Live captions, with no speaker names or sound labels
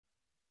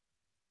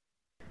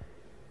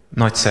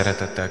Nagy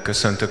szeretettel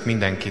köszöntök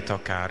mindenkit,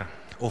 akár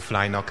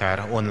offline,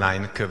 akár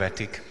online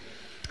követik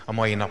a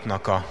mai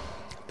napnak a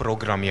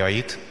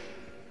programjait.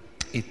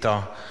 Itt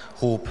a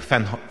Hope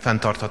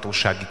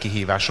fenntarthatósági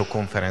kihívások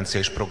konferencia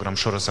és program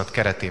sorozat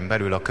keretén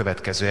belül a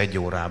következő egy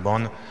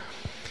órában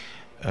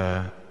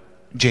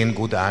Jane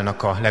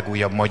Goodallnak a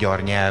legújabb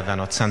magyar nyelven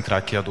a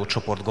Centrál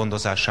kiadócsoport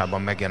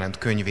gondozásában megjelent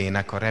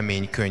könyvének, a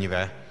Remény,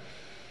 könyve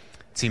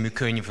című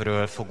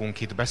könyvről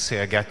fogunk itt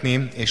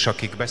beszélgetni, és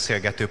akik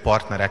beszélgető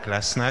partnerek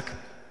lesznek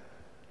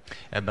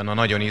ebben a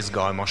nagyon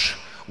izgalmas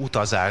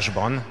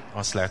utazásban,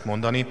 azt lehet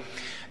mondani.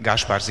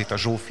 Gáspár Zita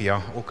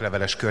Zsófia,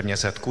 okleveles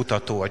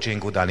környezetkutató, a Jane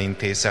Goodall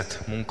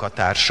Intézet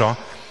munkatársa,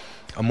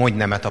 a Mondj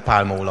nemet a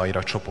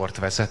pálmaolajra csoport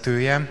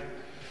vezetője,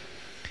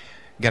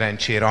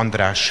 Gerencsér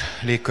András,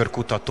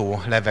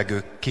 légkörkutató,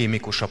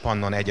 levegőkémikus, a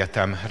Pannon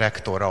Egyetem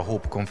rektora, a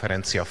Hope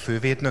konferencia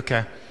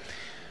fővédnöke,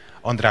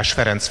 András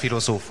Ferenc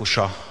filozófus,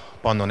 a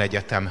Pannon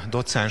Egyetem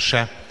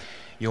docense,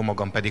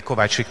 jómagam pedig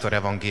Kovács Viktor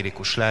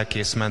evangélikus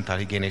lelkész,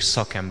 mentálhigiénés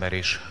szakember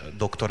és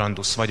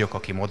doktorandusz vagyok,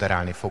 aki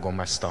moderálni fogom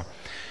ezt a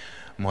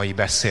mai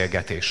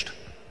beszélgetést.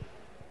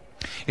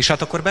 És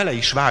hát akkor bele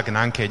is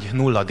vágnánk egy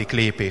nulladik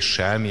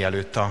lépéssel,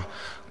 mielőtt a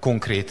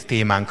konkrét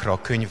témánkra,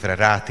 a könyvre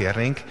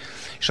rátérnénk,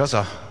 és az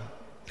az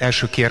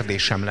első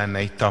kérdésem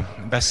lenne itt a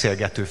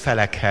beszélgető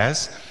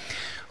felekhez,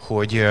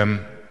 hogy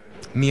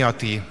mi a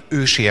ti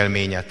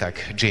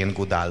ősélményetek Jane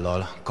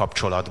Goodall-lal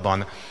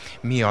kapcsolatban?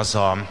 Mi az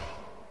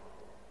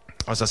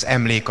az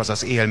emlék, az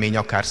az élmény,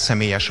 akár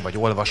személyes, vagy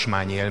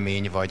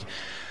olvasmányélmény, vagy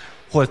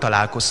hol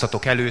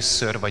találkoztatok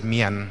először, vagy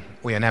milyen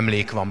olyan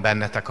emlék van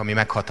bennetek, ami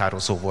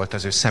meghatározó volt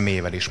az ő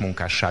személyével és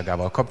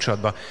munkásságával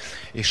kapcsolatban,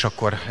 és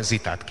akkor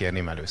Zitát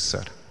kérném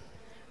először.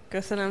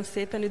 Köszönöm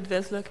szépen,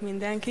 üdvözlök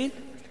mindenkit!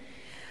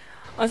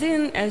 Az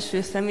én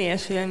első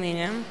személyes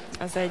élményem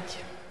az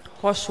egy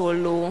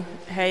hasonló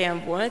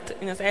helyen volt.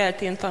 Én az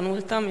ELTén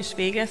tanultam és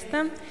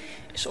végeztem,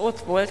 és ott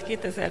volt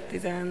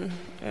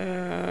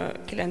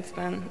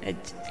 2019-ben egy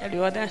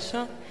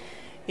előadása,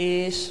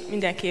 és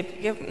mindenképp,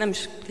 nem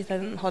is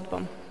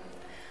 2006-ban,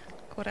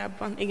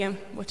 korábban, igen,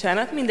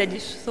 bocsánat, mindegy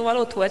is. Szóval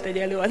ott volt egy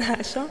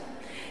előadása,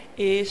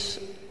 és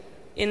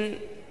én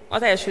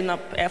az első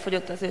nap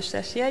elfogyott az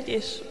összes jegy,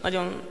 és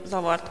nagyon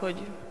zavart,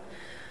 hogy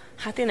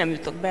hát én nem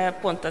jutok be,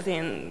 pont az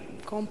én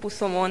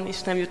kampuszomon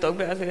is nem jutok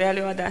be az ő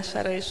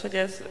előadására, és hogy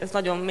ez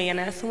nagyon mélyen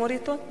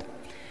elszomorított.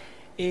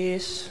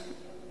 És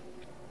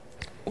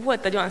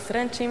volt egy olyan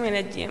szerencsém, én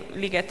egy ilyen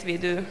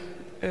ligetvédő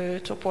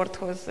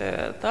csoporthoz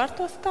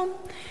tartoztam,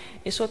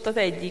 és ott az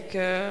egyik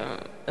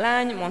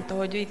lány mondta,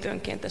 hogy ő itt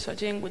önkéntes a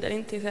Jane Goodall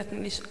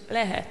Intézetnél is,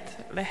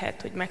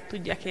 lehet, hogy meg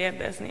tudja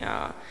kérdezni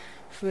a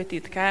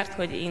főtitkárt,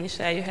 hogy én is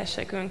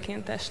eljöhessek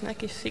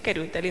önkéntesnek, és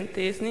sikerült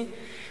elintézni,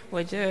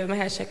 hogy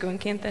mehessek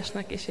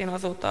önkéntesnek, és én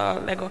azóta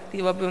a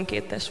legaktívabb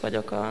önkéntes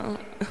vagyok a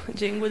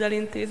Jane Goodall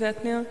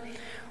Intézetnél.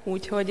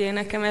 Úgyhogy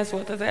nekem ez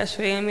volt az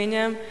első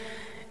élményem,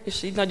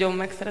 és így nagyon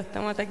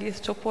megszerettem az egész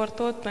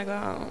csoportot, meg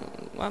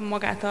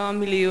magát a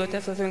milliót,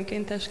 ez az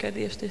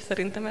önkénteskedést, és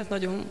szerintem ez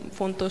nagyon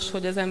fontos,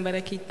 hogy az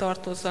emberek így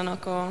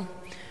tartozzanak a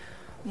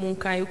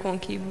munkájukon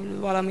kívül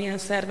valamilyen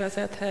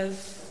szervezethez,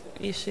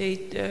 és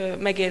így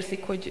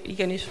megérzik, hogy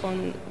igenis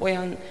van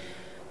olyan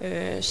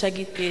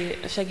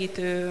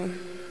segítő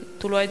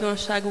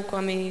tulajdonságuk,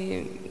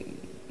 ami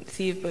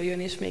szívből jön,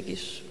 és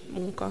mégis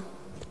munka.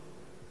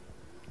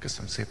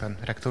 Köszönöm szépen.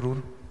 Rektor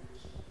úr?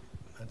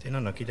 Hát én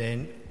annak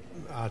idején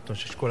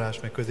általános iskolás,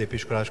 meg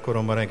középiskolás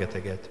koromban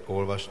rengeteget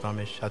olvastam,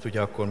 és hát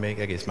ugye akkor még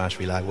egész más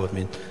világ volt,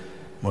 mint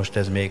most.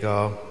 Ez még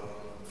a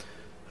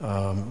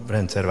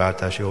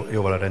rendszerváltás,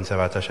 jóval a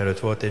rendszerváltás előtt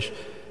volt, és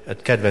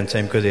hát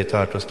kedvenceim közé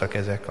tartoztak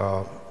ezek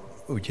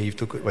úgy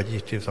hívtuk, vagy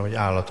így hívtam, hogy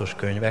állatos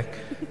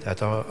könyvek,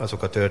 tehát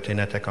azok a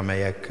történetek,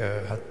 amelyek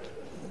hát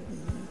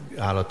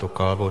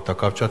állatokkal voltak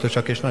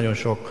kapcsolatosak, és nagyon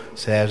sok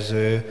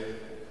szerző,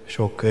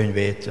 sok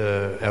könyvét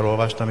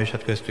elolvastam, és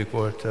hát köztük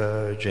volt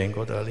Jane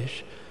Goodall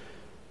is.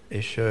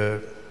 És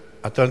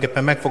hát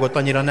tulajdonképpen megfogott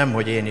annyira nem,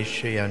 hogy én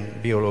is ilyen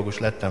biológus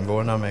lettem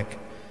volna, meg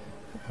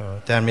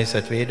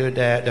természetvédő,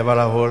 de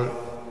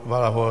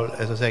valahol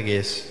ez az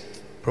egész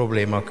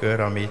problémakör,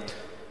 amit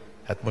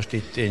hát most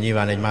itt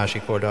nyilván egy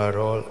másik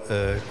oldalról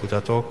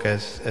kutatok,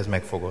 ez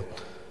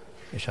megfogott.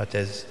 És hát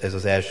ez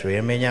az első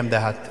élményem, de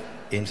hát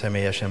én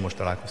személyesen most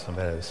találkoztam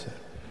vele először.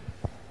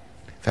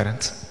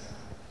 Ferenc?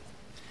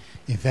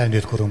 Én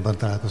felnőtt koromban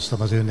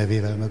találkoztam az ő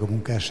nevével, meg a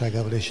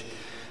munkásságával, és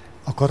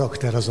a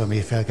karakter az, ami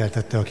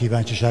felkeltette a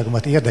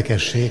kíváncsiságomat.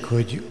 Érdekesség,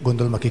 hogy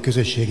gondolom, aki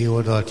közösségi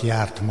oldalt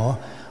járt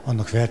ma,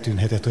 annak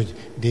feltűnhetett, hogy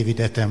David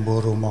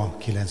Attenborough ma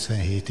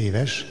 97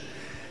 éves,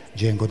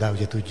 Jane Goodall,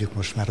 ugye tudjuk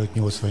most már, hogy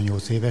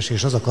 88 éves,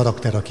 és az a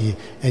karakter, aki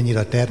ennyire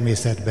a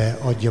természetbe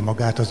adja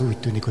magát, az úgy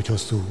tűnik, hogy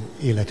hosszú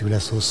életű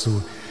lesz,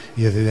 hosszú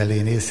jövő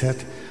elé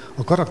nézhet.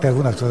 A karakter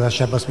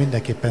vonatkozásában azt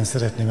mindenképpen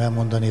szeretném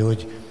elmondani,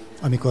 hogy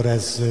amikor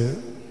ez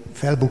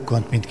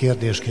felbukkant, mint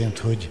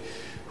kérdésként,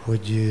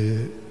 hogy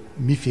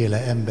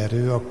miféle ember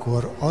ő,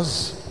 akkor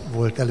az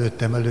volt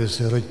előttem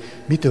először, hogy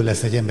mitől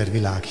lesz egy ember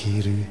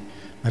világhírű,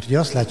 Mert ugye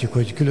azt látjuk,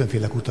 hogy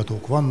különféle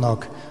kutatók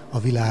vannak, a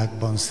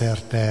világban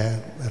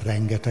szerte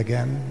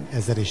rengetegen,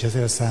 1000 és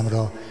 1000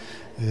 számra,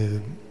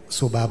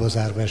 szobába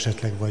zárva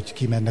esetleg, vagy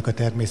kimennek a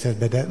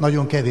természetbe, de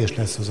nagyon kevés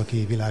lesz az,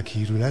 aki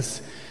világhírű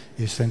lesz,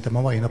 és szerintem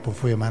a mai napon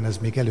folyamán ez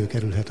még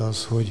előkerülhet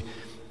az, hogy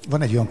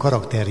van egy olyan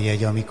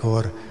karakterjegy,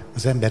 amikor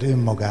az ember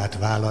önmagát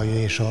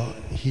vállalja, és a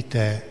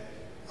hite,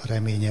 a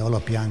reménye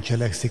alapján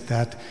cselekszik,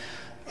 tehát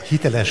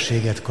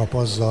hitelességet kap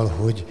azzal,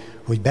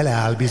 hogy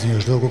beleáll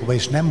bizonyos dolgokba,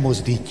 és nem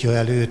mozdítja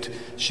el őt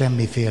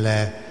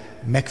semmiféle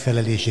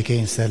megfelelési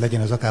kényszer,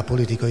 legyen az akár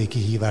politikai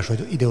kihívás,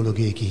 vagy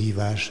ideológiai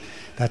kihívás.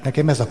 Tehát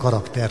nekem ez a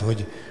karakter,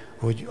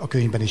 hogy a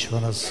könyvben is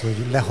van az,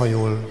 hogy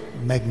lehajol,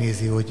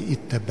 megnézi, hogy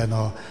itt ebben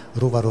a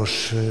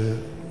rovaros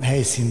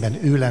helyszínben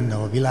ő lenne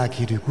a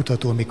világhírű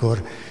kutató,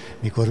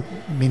 mikor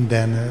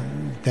minden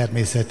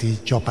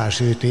természeti csapás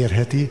őt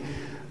érheti,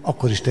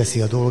 akkor is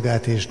teszi a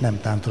dolgát, és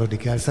nem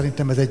tántorodik el.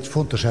 Szerintem ez egy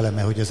fontos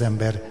eleme, hogy az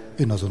ember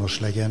önazonos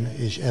legyen,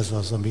 és ez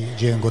az, ami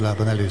Jane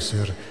Goodallban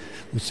először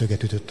úgy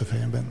szöget ütött a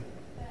fejemben.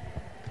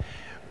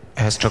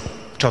 Ehhez csak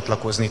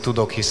csatlakozni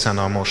tudok, hiszen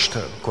a most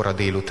kora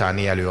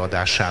délutáni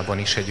előadásában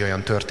is egy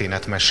olyan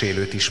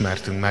történetmesélőt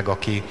ismertünk meg,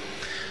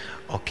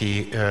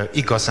 aki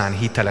igazán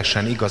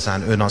hitelesen,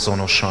 igazán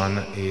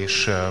önazonosan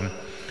és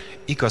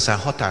igazán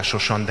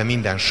hatásosan, de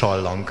minden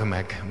sallang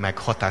meg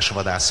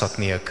hatásvadászat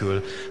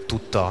nélkül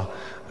tudta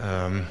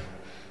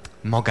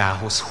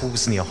magához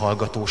húzni a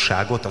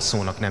hallgatóságot, a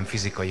szónak nem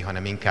fizikai,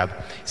 hanem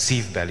inkább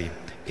szívbeli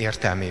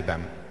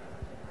értelmében.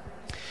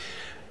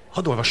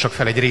 Hadd olvassak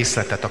fel egy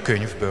részletet a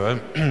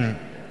könyvből,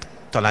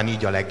 talán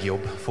így a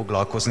legjobb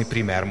foglalkozni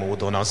primer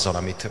módon azzal,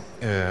 amit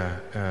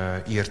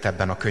írt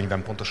ebben a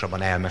könyvben,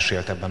 pontosabban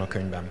elmesélt ebben a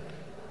könyvben.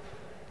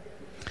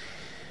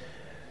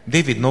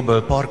 David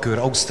Noble Parker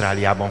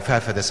Ausztráliában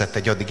felfedezett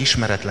egy addig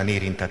ismeretlen,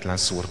 érintetlen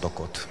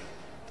szurdokot.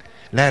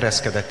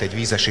 Leereszkedett egy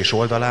vízesés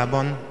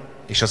oldalában,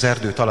 és az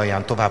erdő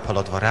talaján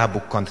továbbhaladva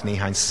rábukkant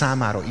néhány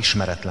számára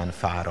ismeretlen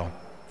fára.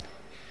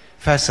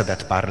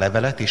 Felszedett pár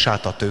levelet, és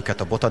átadta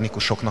őket a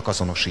botanikusoknak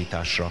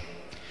azonosításra.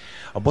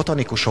 A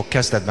botanikusok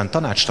kezdetben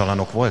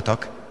tanácstalanok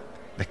voltak,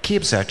 de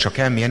képzeld csak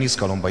el, milyen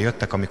izgalomba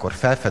jöttek, amikor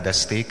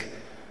felfedezték,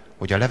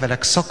 hogy a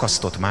levelek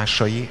szakasztott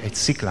másai egy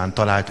sziklán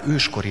talált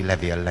őskori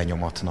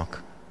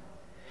levéllenyomatnak.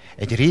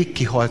 Egy rég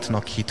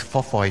kihaltnak hitt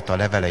fafajta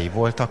levelei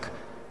voltak,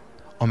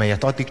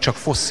 amelyet addig csak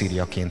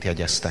fosszíliaként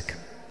jegyeztek.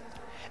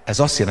 Ez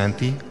azt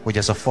jelenti, hogy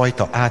ez a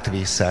fajta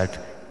átvészelt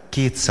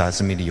 200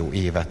 millió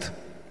évet.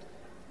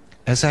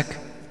 Ezek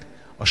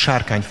a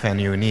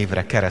sárkányfenyő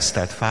névre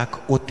keresztelt fák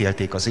ott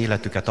élték az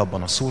életüket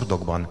abban a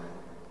szurdokban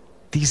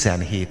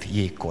 17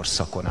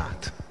 jégkorszakon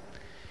át.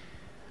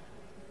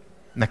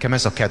 Nekem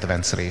ez a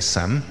kedvenc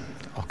részem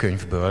a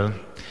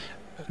könyvből,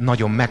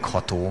 nagyon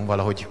megható,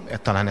 valahogy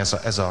talán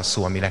ez a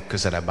szó, ami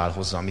legközelebb áll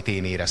hozzá, amit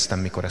én éreztem,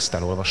 mikor ezt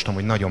elolvastam,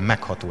 hogy nagyon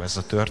megható ez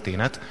a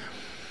történet,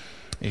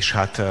 és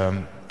hát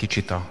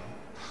kicsit a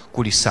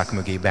kulisszák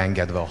mögé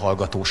beengedve a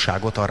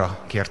hallgatóságot, arra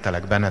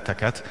kértelek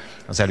benneteket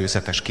az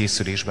előzetes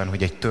készülésben,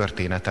 hogy egy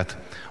történetet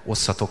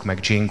osszatok meg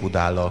Jane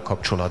Goodall-lal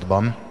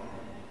kapcsolatban,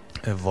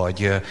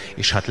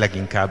 és hát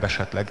leginkább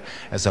esetleg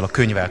ezzel a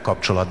könyvvel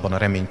kapcsolatban, a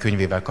Remény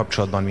könyvével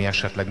kapcsolatban, mi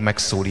esetleg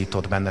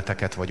megszólított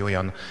benneteket, vagy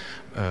olyan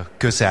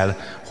közel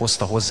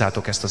hozta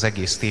hozzátok ezt az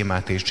egész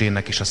témát, és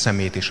Jane-nek is a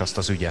szemét, és azt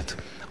az ügyet,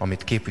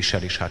 amit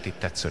képvisel, és hát itt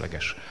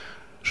tetszőleges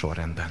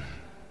sorrendben.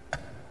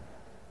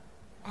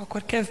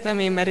 Akkor kezdem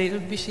én, mert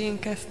előbb is én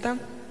kezdtem.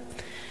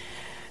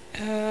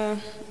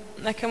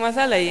 Nekem az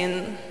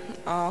elején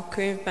a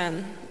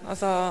könyvben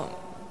az a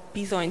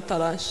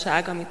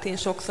bizonytalanság, amit én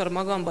sokszor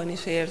magamban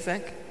is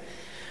érzek.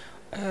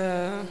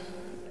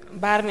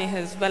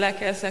 Bármihez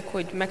belekezdek,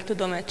 hogy meg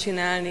tudom-e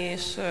csinálni,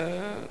 és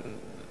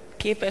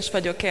képes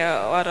vagyok-e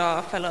arra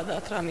a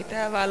feladatra, amit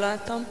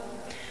elvállaltam.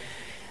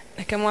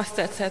 Nekem azt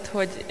tetszett,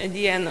 hogy egy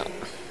ilyen,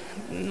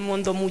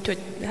 mondom úgy, hogy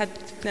hát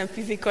nem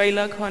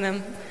fizikailag,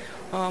 hanem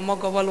a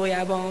maga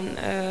valójában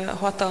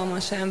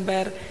hatalmas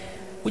ember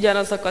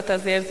ugyanazokat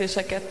az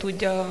érzéseket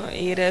tudja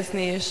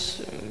érezni, és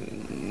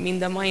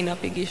mind a mai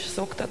napig is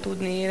szokta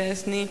tudni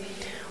érezni,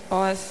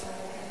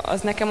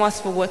 az nekem az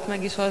fogott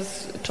meg, és az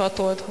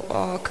csatolt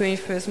a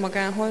könyvhöz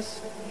magához.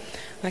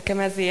 Nekem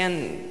ez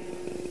ilyen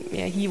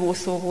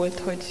hívószó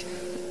volt,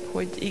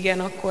 hogy igen,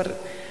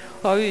 akkor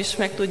ha ő is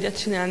meg tudja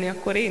csinálni,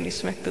 akkor én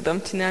is meg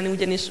tudom csinálni,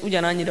 ugyanis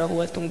ugyanannyira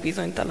voltunk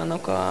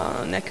bizonytalanok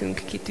a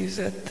nekünk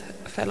kitűzött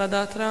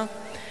feladatra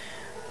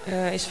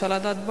és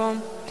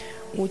feladatban.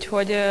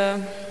 Úgyhogy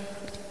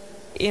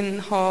én,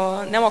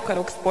 ha nem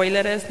akarok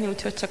spoilerezni,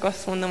 úgyhogy csak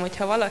azt mondom, hogy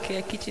ha valaki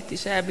egy kicsit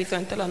is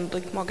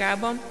elbizonytalanodik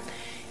magában,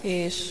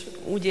 és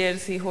úgy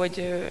érzi,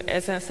 hogy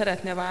ezen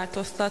szeretne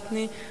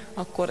változtatni,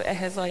 akkor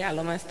ehhez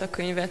ajánlom ezt a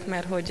könyvet,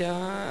 mert hogy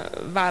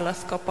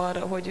választ kap arra,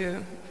 hogy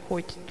ő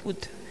hogy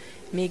tud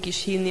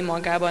mégis hinni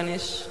magában,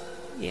 és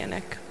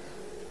ilyenek.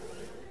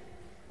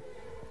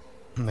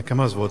 Nekem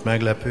az volt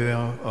meglepő,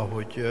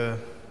 ahogy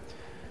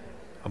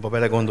abba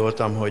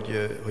belegondoltam,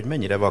 hogy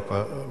mennyire vak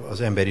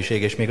az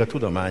emberiség, és még a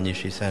tudomány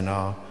is,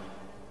 hiszen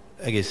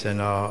egészen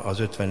az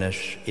 50-es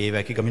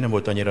évekig, ami nem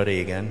volt annyira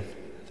régen,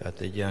 tehát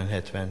egy ilyen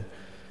 70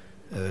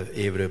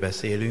 évről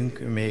beszélünk,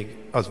 még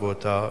az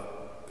volt a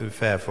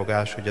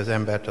felfogás, hogy az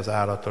embert az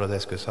állattól az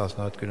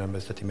eszközhasználat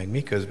különbözteti meg.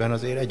 Miközben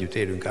azért együtt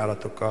élünk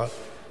állatokkal,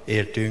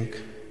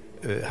 éltünk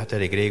hát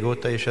elég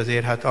régóta, és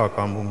azért hát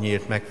alkalmunk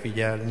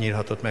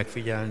nyílhatott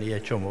megfigyelni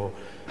egy csomó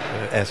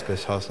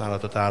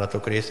eszközhasználatot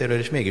állatok részéről,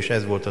 és mégis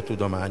ez volt a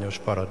tudományos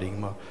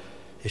paradigma.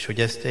 És hogy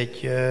ezt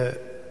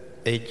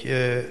egy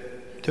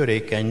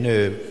törékeny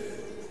nő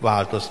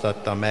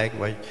változtatta meg,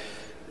 vagy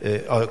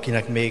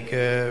akinek még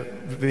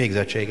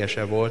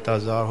végzettsége volt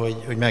azzal,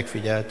 hogy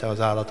megfigyelte az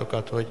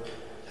állatokat, hogy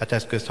hát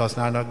eszközt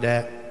használnak,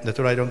 de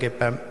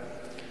tulajdonképpen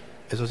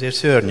ez azért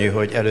szörnyű,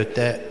 hogy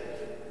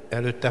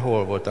előtte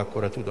hol volt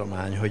akkor a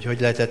tudomány, hogy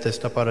lehetett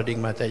ezt a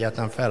paradigmát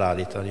egyáltalán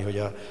felállítani,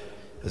 hogy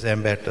az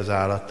embert az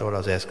állattól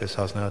az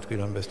eszközhasználat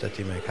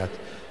különbözteti meg. Hát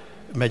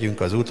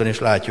megyünk az úton, és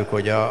látjuk,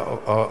 hogy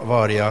a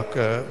varjak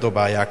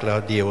dobálják le a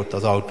diót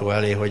az autó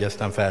elé, hogy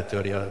aztán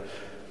feltörje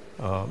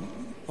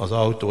az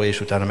autó,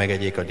 és utána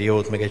megegyék a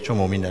diót, meg egy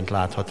csomó mindent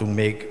láthatunk,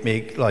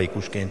 még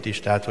laikusként is.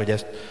 Tehát, hogy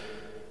ez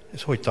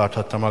hogy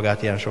tarthatta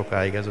magát ilyen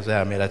sokáig ez az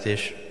elmélet,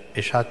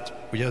 és hát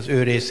ugye az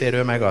ő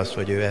részéről meg az,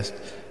 hogy ő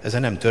ezzel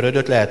nem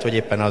törődött, lehet, hogy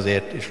éppen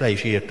azért, és le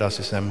is írta, azt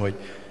hiszem,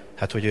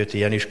 hogy őt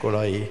ilyen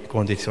iskolai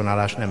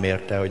kondicionálás nem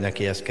érte, hogy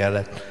neki ezt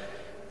kellett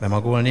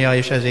bemagolnia,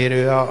 és ezért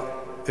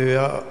ő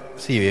a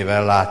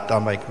szívével látta,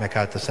 meg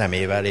hát a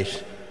szemével,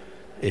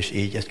 és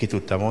így ezt ki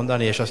tudta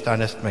mondani, és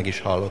aztán ezt meg is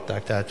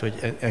hallották. Tehát,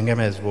 hogy nekem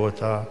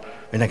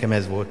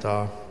ez volt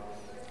a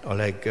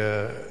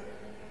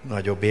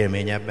legnagyobb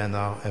élmény ebben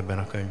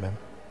a könyvben.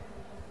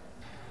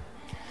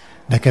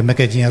 Nekem meg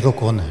egy ilyen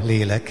rokon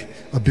lélek,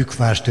 a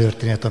bükkfás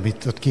történet,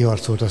 amit ott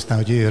kiharcolt aztán,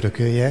 hogy ő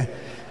örökölje,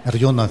 mert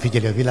hogy onnan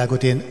figyeli a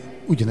világot. Én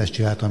ugyanezt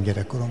csináltam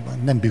gyerekkoromban.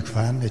 Nem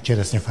bükkfán, egy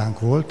cseresznyefánk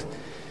volt,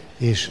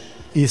 és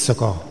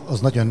éjszaka az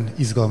nagyon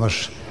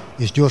izgalmas,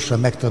 és gyorsan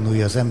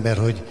megtanulja az ember,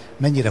 hogy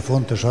mennyire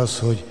fontos az,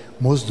 hogy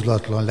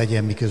mozdulatlan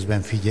legyen,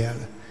 miközben figyel.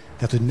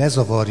 Tehát, hogy ne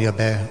zavarja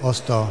be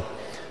azt a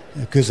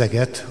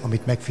közeget,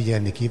 amit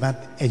megfigyelni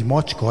kívánt. Egy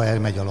macska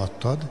elmegy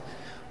alattad,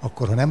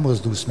 akkor ha nem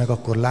mozdulsz meg,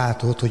 akkor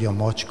látod, hogy a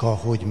macska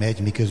hogy megy,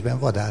 miközben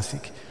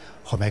vadászik.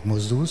 Ha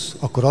megmozdulsz,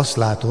 akkor azt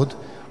látod,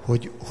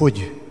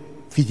 hogy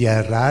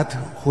figyel rád,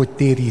 hogy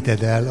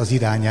téríted el az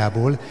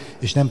irányából,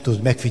 és nem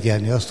tudod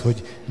megfigyelni azt,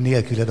 hogy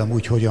nélküled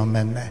amúgy hogyan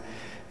menne.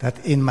 Tehát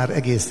én már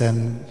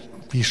egészen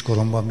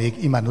kiskoromban,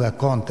 még Immanuel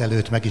Kant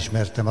előtt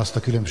megismertem azt a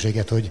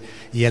különbséget, hogy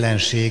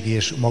jelenség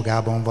és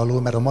magában való,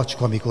 mert a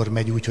macska, amikor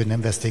megy úgy, hogy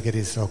nem vesz téged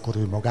észre, akkor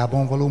ő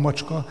magában való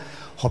macska,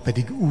 ha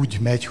pedig úgy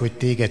megy, hogy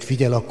téged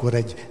figyel, akkor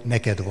egy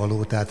neked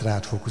való, tehát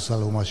rád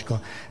fókuszáló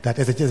macska. Tehát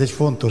ez egy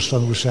fontos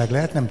tanulság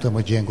lehet, nem tudom,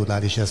 hogy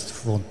Goodall is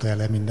ezt vonta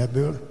el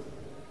mindebből.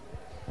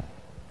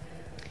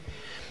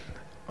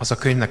 Az a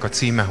könyvnek a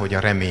címe, hogy a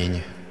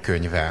remény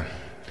könyve.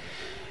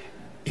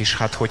 És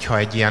hát, hogyha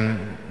egy ilyen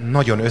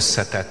nagyon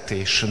összetett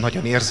és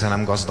nagyon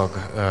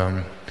érzelemgazdag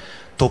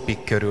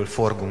topik körül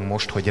forgunk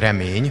most, hogy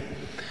remény,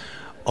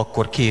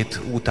 akkor két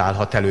út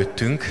állhat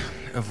előttünk,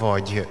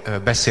 vagy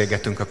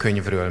beszélgetünk a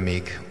könyvről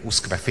még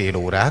uszkve fél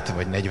órát,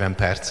 vagy 40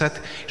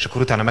 percet, és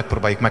akkor utána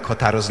megpróbáljuk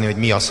meghatározni, hogy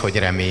mi az, hogy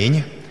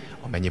remény,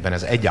 amennyiben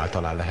ez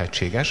egyáltalán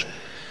lehetséges,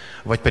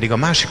 vagy pedig a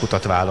másik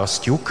utat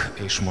választjuk,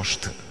 és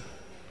most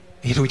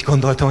én úgy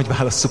gondoltam, hogy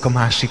válasszuk a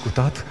másik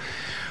utat,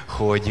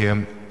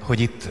 hogy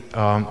itt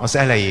az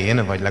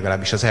elején, vagy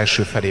legalábbis az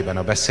első felében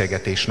a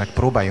beszélgetésnek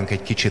próbáljunk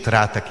egy kicsit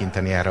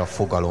rátekinteni erre a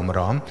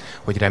fogalomra,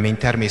 hogy remény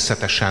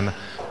természetesen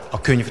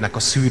a könyvnek a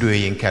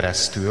szűrőjén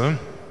keresztül,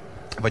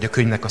 vagy a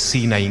könyvnek a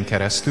színein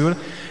keresztül,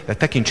 de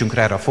tekintsünk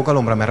rá erre a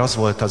fogalomra, mert az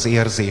volt az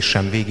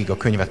érzésem végig a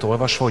könyvet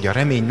olvasva, hogy a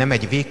remény nem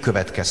egy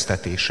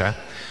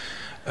végkövetkeztetése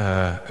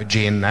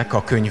Jane-nek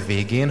a könyv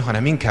végén,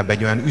 hanem inkább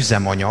egy olyan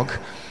üzemanyag,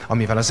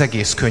 amivel az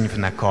egész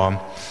könyvnek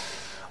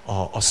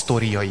a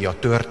sztoriai, a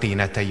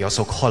történetei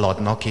azok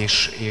haladnak,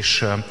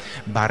 és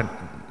bár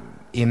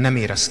én nem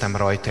éreztem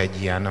rajta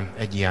egy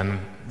ilyen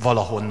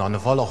valahonnan,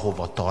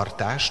 valahova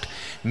tartást,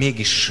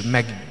 mégis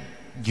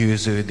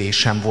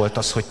meggyőződésem volt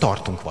az, hogy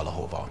tartunk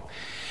valahova.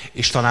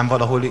 És talán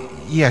valahol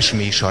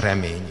ilyesmi is a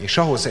remény. És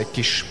ahhoz egy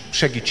kis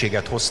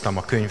segítséget hoztam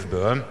a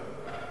könyvből,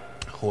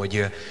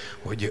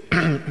 hogy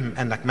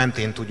ennek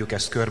mentén tudjuk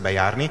ezt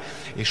körbejárni,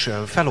 és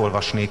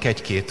felolvasnék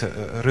egy-két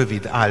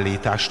rövid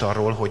állítást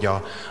arról, hogy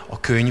a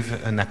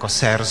könyvnek a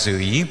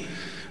szerzői,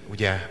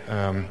 ugye,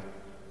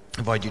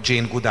 vagy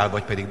Jane Goodall,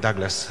 vagy pedig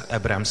Douglas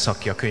Abrams,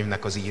 aki a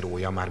könyvnek az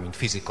írója, mármint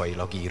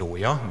fizikailag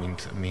írója,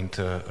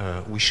 mint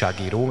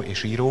újságíró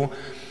és író,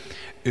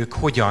 ők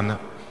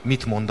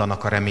mit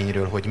mondanak a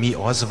reményről, hogy mi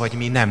az, vagy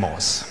mi nem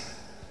az.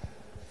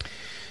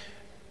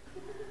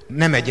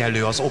 Nem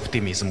egyenlő az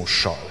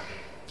optimizmussal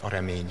a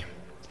remény.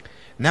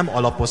 Nem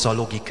alapoz a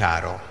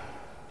logikára.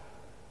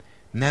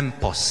 Nem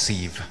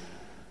passzív.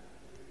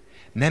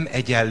 Nem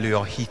egyenlő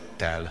a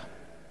hittel.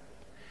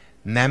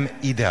 Nem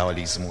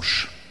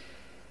idealizmus.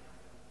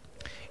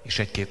 És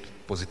egy-két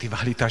pozitív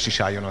állítás is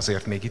álljon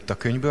azért még itt a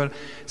könyvből.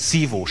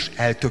 Szívós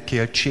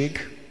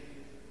eltökéltség,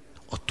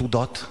 a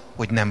tudat,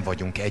 hogy nem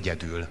vagyunk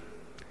egyedül.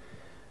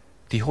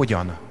 Ti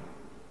hogyan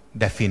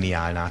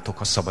definiálnátok,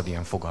 ha szabad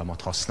ilyen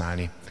fogalmat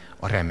használni,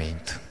 a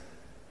reményt?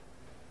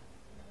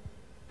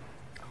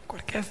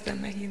 Akkor kezdem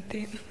megint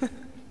én.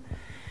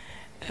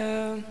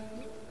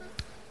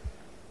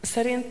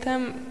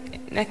 Szerintem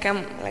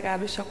nekem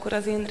legalábbis akkor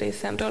az én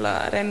részemről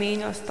a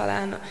remény az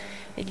talán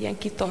egy ilyen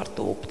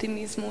kitartó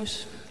optimizmus,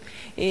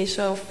 és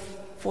a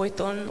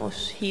folytonos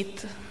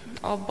hit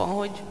abban,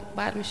 hogy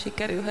bármi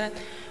sikerülhet.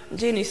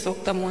 Én is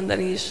szoktam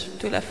mondani, és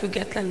tőle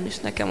függetlenül is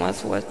nekem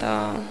az volt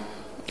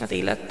az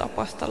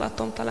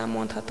élettapasztalatom, talán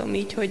mondhatom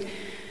így, hogy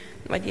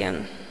vagy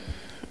ilyen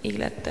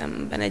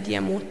életemben egy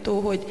ilyen motto,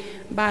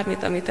 hogy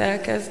bármit, amit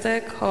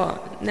elkezdek,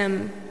 ha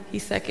nem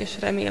hiszek és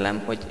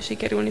remélem, hogy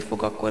sikerülni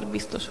fog, akkor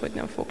biztos, hogy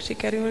nem fog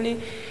sikerülni.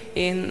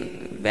 Én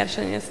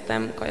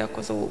versenyeztem,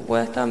 kajakozó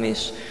voltam,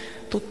 és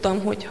tudtam,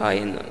 hogy ha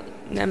én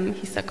nem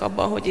hiszek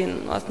abban, hogy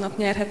én aznap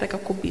nyerhetek,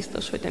 akkor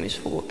biztos, hogy nem is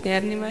fogok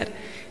nyerni, mert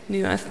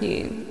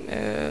nüansznyi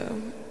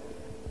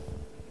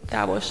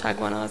távolság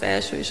van az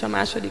első és a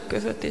második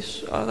között,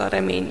 és az a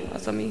remény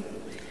az, ami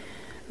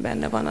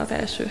benne van az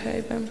első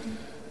helyben.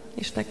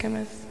 És nekem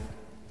ez...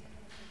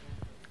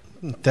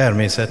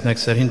 Természetnek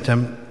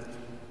szerintem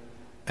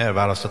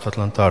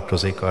elválaszthatatlan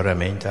tartozik a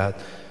remény,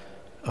 tehát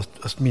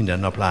azt minden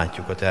nap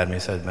látjuk a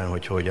természetben,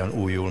 hogy hogyan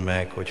újul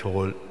meg, hogy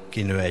hol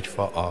kinő egy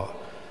fa a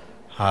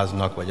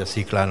háznak, vagy a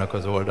sziklának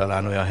az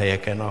oldalán, olyan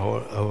helyeken,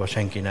 ahova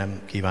senki nem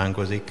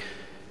kívánkozik,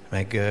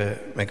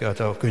 meg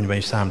a könyvben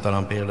is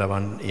számtalan példa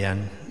van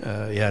ilyen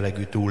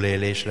jellegű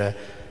túlélésre.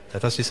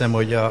 Tehát azt hiszem,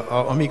 hogy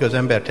amíg az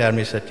ember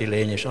természeti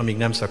lény, és amíg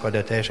nem szakad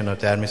el teljesen a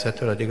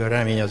természettől, addig a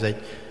remény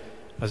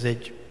az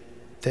egy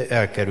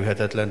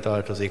elkerülhetetlen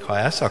tartozik. Ha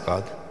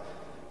elszakad,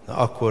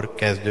 akkor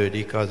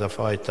kezdődik az a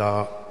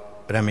fajta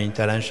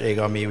reménytelenség,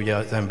 ami ugye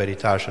az emberi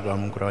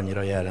társadalmunkra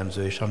annyira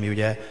jellemző, és ami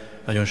ugye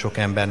nagyon sok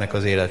embernek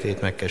az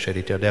életét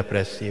megkeseríti, a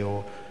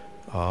depresszió,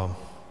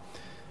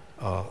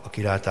 a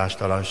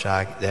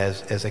kilátástalanság, de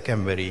ezek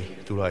emberi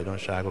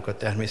tulajdonságok, a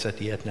természet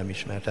ilyet nem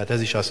ismer. Tehát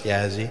ez is azt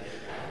jelzi,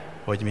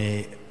 hogy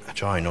mi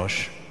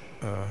sajnos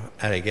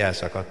elég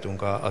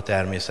elszakadtunk a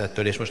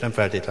természettől, és most nem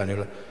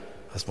feltétlenül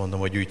azt mondom,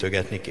 hogy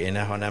gyűjtögetni kéne,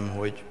 hanem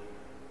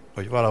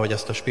hogy valahogy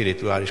azt a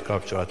spirituális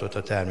kapcsolatot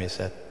a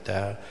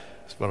természettel,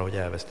 azt valahogy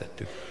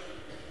elvesztettük.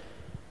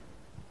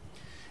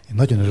 Én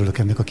nagyon örülök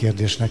ennek a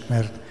kérdésnek,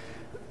 mert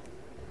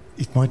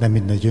itt majdnem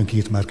mindenki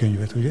írt már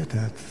könyvet, ugye?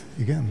 Tehát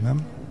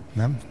igen,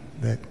 nem?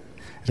 De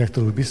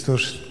rektor úr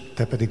biztos,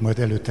 te pedig majd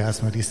előtte állsz,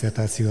 majd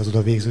diszertáció az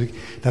oda végződik.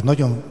 Tehát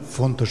nagyon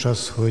fontos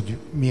az, hogy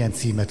milyen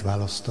címet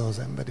választa az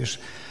ember. És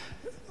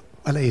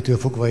elejétől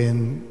fogva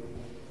én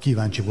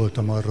kíváncsi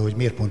voltam arra, hogy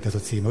miért pont ez a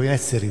cím. Olyan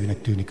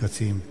egyszerűnek tűnik a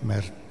cím,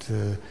 mert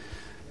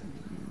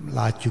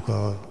látjuk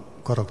a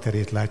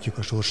karakterét, látjuk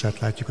a sorsát,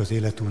 látjuk az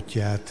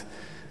életútját,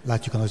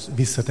 látjuk a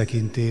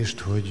visszatekintést,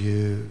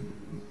 hogy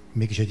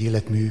mégis egy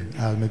életmű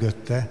áll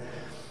mögötte.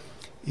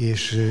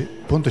 És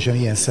pontosan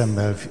ilyen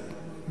szemmel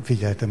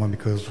figyeltem,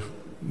 amikor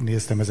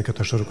néztem ezeket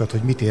a sorokat,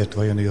 hogy mit ért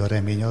vajon ő a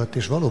remény alatt,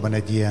 és valóban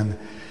egy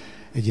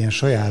ilyen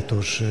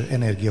sajátos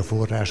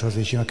energiaforrás az,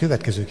 és én a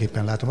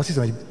következőképpen látom. Azt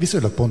hiszem, hogy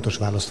viszonylag pontos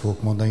választ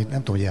fogok mondani,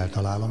 nem tudom, hogy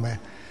eltalálom-e.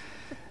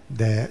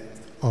 De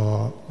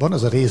van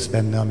az a rész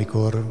benne,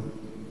 amikor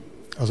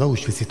az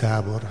Auschwitz-i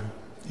tábor,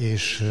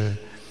 és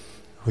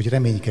hogy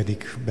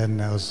reménykedik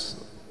benne az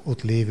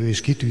ott lévő,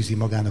 és kitűzi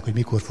magának, hogy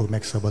mikor fog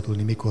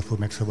megszabadulni,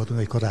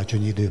 egy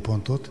karácsonyi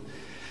időpontot,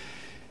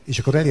 és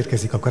akkor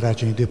elérkezik a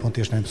karácsonyi időpont,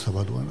 és nem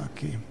szabadulnak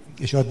ki.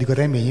 És addig a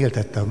remény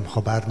éltette, ha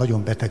bár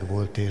nagyon beteg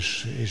volt,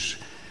 és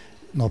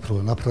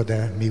napról napra,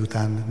 de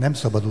miután nem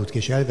szabadult ki,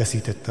 és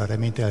elveszítette a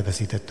reményt,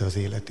 elveszítette az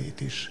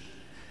életét is.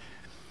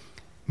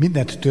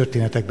 Mindent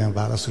történetekben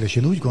válaszol, és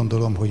én úgy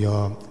gondolom, hogy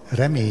a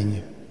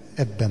remény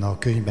ebben a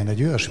könyvben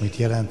egy olyasmit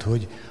jelent,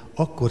 hogy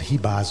akkor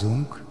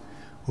hibázunk,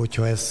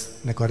 hogyha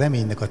ennek a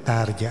reménynek a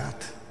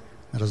tárgyát,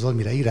 mert az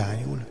valamire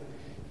irányul,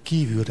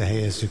 kívülre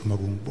helyezzük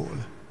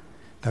magunkból.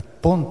 Tehát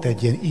pont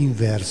egy ilyen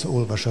inverz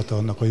olvasata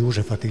annak a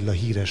József Attila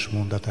híres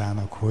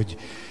mondatának, hogy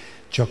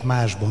csak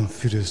másban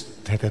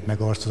füröztheted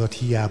meg arcodat,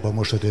 hiába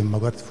mosod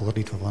önmagad,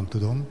 fordítva van,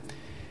 tudom.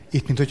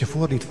 Itt, mint hogyha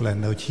fordítva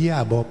lenne, hogy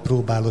hiába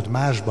próbálod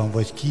másban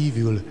vagy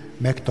kívül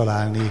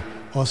megtalálni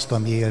azt,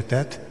 ami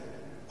éltet,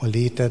 a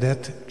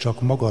létedet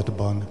csak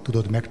magadban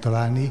tudod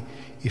megtalálni,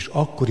 és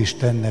akkor is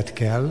tenned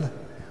kell,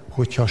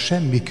 hogyha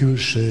semmi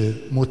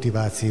külső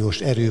motivációs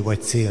erő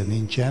vagy cél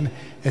nincsen,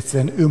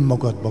 egyszerűen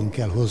önmagadban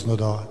kell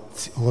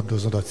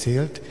hordoznod a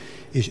célt,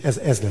 és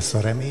ez lesz a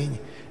remény.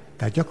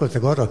 Tehát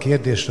gyakorlatilag arra a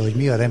kérdésre, hogy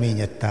mi a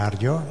reményed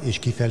tárgya, és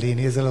kifelé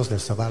nézel, az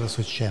lesz a válasz,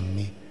 hogy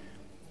semmi.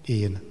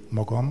 Én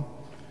magam,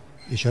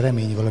 és a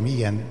remény valami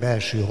ilyen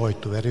belső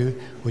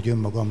hajtóerő, hogy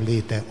önmagam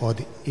léte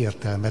ad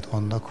értelmet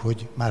annak,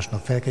 hogy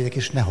másnap felkeljek,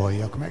 és ne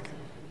halljak meg.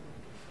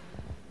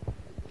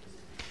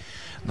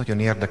 Nagyon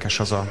érdekes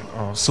az a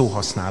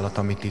szóhasználat,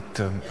 amit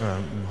itt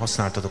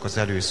használtatok az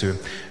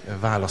előző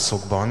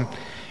válaszokban,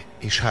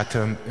 és hát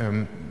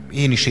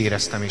én is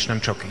éreztem, és nem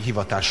csak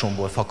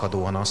hivatásomból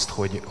fakadóan azt,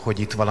 hogy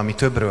itt valami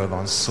többről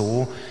van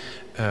szó,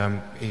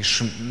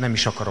 és nem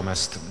is akarom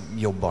ezt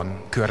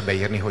jobban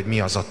körbeírni, hogy mi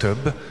az a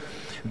több,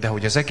 de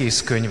hogy az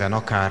egész könyven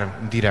akár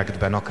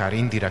direktben, akár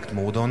indirekt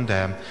módon,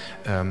 de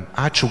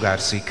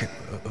átsugárzik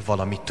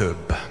valami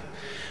több.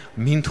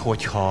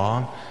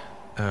 Minthogyha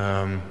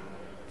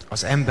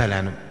az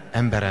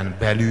emberen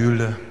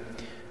belül,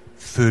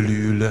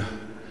 fölül,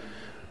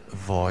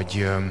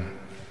 vagy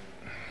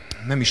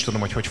nem is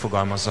tudom, hogy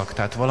fogalmazzak,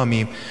 tehát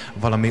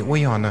valami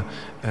olyan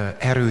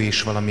erő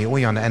és valami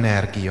olyan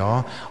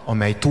energia,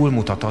 amely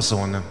túlmutat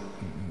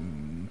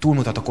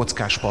a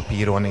kockás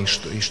papíron,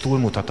 és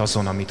túlmutat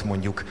azon, amit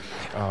mondjuk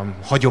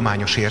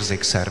hagyományos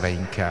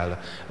érzékszerveinkkel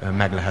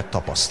meg lehet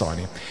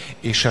tapasztalni.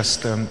 És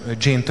ezt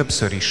Jane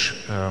többször is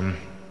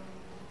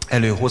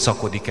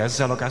előhozakodik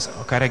ezzel,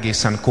 akár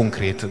egészen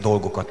konkrét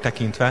dolgokat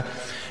tekintve,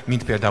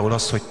 mint például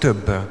az, hogy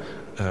több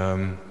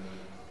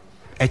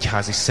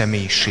egyházi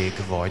személyiség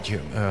vagy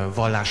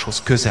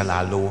valláshoz közel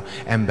álló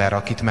ember,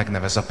 akit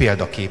megnevez a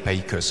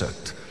példaképei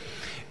között.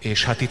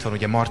 És hát itt van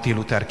ugye Martin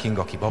Luther King,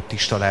 aki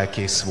baptista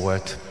lelkész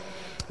volt,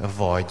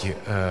 vagy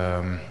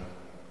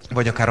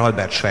akár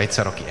Albert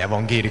Schweitzer, aki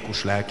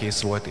evangélikus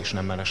lelkész volt, és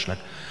nem mellesleg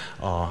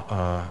a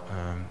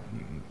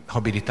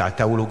habilitált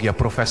teológia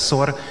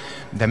professzor,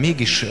 de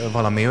mégis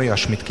valami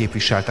olyasmit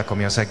képviseltek,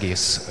 ami az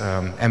egész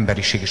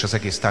emberiség és az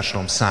egész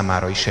társadalom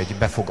számára is egy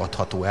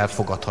befogadható,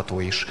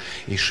 elfogadható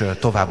és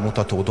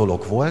továbbmutató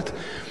dolog volt.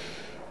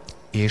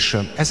 És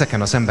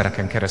ezeken az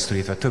embereken keresztül,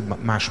 illetve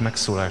több más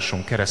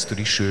megszóláson keresztül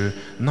is ő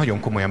nagyon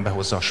komolyan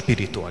behozza a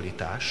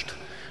spiritualitást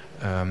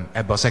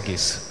ebbe az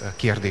egész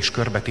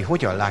kérdéskörbe. Ti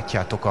hogyan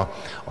látjátok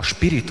a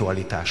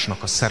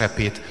spiritualitásnak a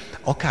szerepét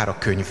akár a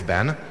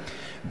könyvben,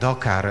 de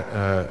akár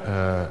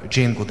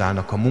Jane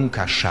Goodallnak a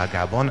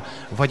munkásságában,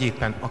 vagy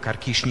éppen akár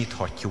ki is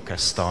nyithatjuk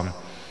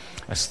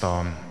ezt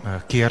a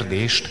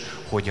kérdést,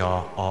 hogy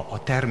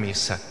a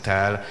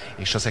természettel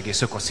és az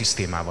egész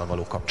ökoszisztémával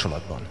való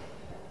kapcsolatban.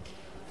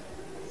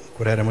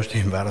 Akkor erre most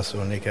én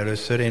válaszolnék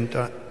először.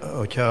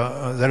 Hogyha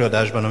az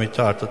előadásban, amit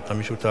tartottam,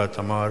 is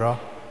utaltam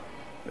arra,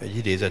 egy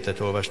idézetet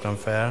olvastam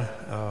fel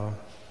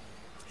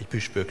egy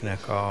püspöknek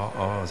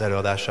az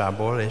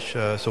előadásából, és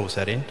szó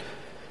szerint.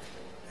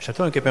 És hát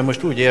tulajdonképpen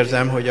most úgy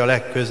érzem, hogy a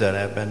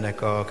legközelebb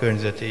ennek a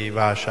környezeti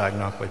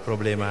válságnak, vagy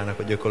problémának,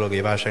 vagy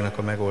ökológiai válságnak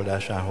a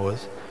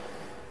megoldásához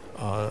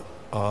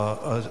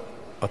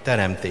a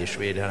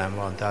teremtésvédelem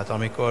van. Tehát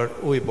amikor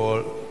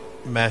újból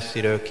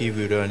messziről,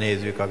 kívülről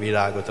nézzük a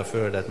világot, a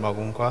Földet,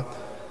 magunkat,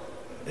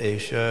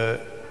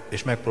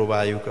 és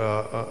megpróbáljuk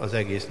az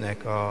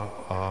egésznek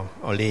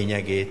a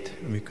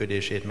lényegét,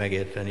 működését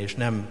megérteni, és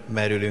nem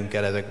merülünk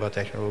el ezekbe a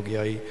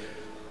technológiai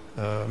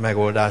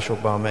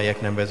megoldásokba,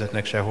 amelyek nem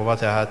vezetnek sehova.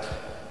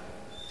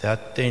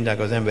 Tehát tényleg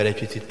az ember egy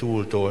picit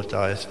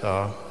túltolta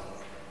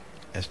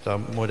ezt a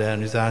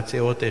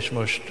modernizációt, és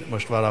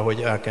most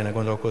valahogy el kellene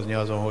gondolkozni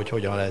azon, hogy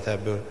hogyan lehet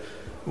ebből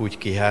úgy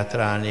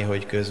kihátrálni,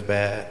 hogy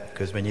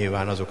közben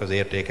nyilván azok az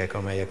értékek,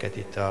 amelyeket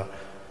itt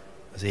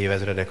az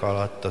évezredek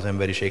alatt az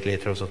emberiség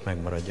létrehozott,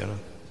 megmaradjanak.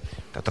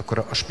 Tehát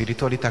akkor a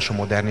spiritualitás a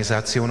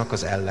modernizációnak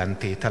az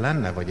ellentéte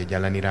lenne, vagy egy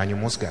ellenirányú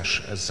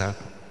mozgás ezzel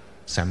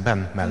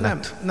szemben,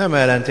 mellett? Nem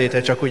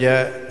ellentéte, csak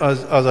ugye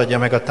az adja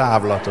meg a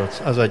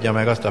távlatot, az adja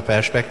meg azt a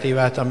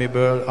perspektívát,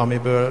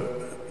 amiből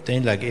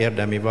tényleg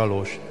érdemi,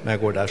 valós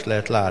megoldást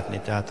lehet látni.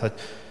 Tehát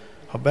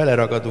ha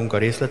beleragadunk a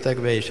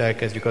részletekbe, és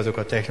elkezdjük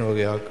azokat a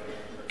technológiák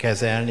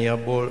kezelni,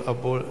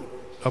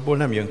 abból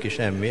nem jön ki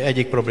semmi.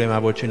 Egyik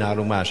problémából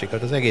csinálunk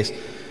másikat. Az egész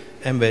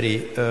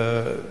emberi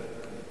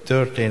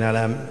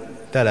történelem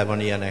tele van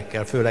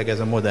ilyenekkel, főleg ez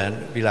a modern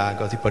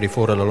világ, az ipari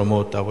forradalom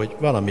óta, hogy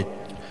valamit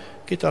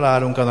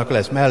kitalálunk, annak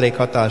lesz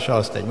mellékhatása,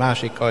 azt egy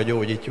másikkal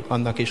gyógyítjuk,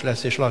 annak is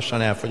lesz, és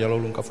lassan elfogy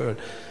alólunk a föld.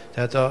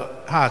 Tehát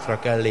hátra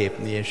kell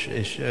lépni,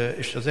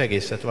 és az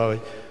egészet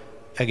valahogy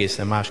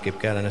egészen másképp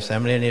kellene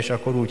szemlélni, és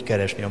akkor úgy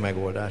keresni a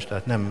megoldást,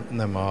 tehát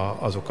nem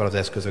azokkal az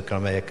eszközökkel,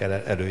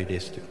 amelyekkel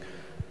előidéztük.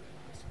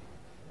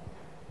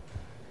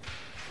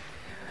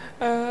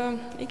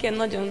 Igen,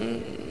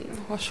 nagyon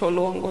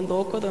hasonlóan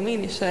gondolkodom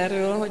én is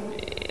erről, hogy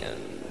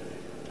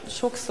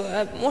sokszor,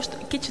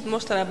 kicsit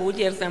mostanában úgy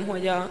érzem,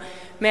 hogy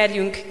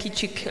merjünk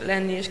kicsik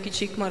lenni és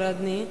kicsik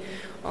maradni,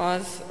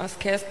 az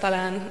kezd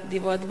talán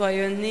divatba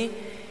jönni.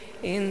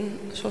 Én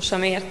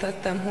sosem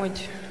értettem,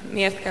 hogy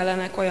miért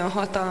kellenek olyan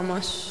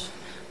hatalmas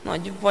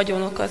nagy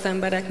vagyonok az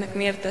embereknek,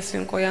 miért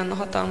teszünk olyan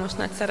hatalmas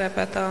nagy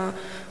szerepet a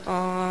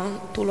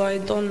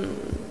tulajdon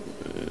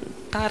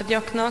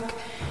tárgyaknak,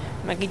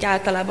 meg így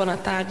általában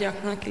a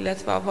tárgyaknak,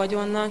 illetve a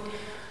vagyonnak,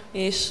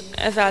 és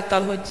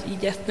ezáltal, hogy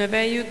így ezt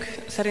növeljük,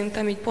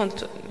 szerintem így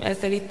pont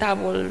ezzel így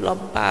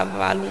távolabbá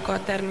válunk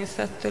a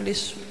természettől,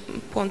 és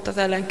pont az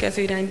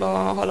ellenkező irányba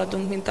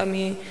haladunk, mint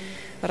ami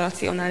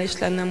racionális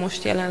lenne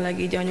most jelenleg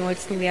így a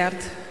 8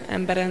 milliárd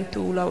emberen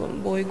túl a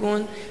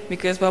bolygón,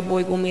 miközben a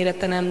bolygó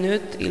mérete nem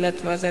nőtt,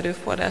 illetve az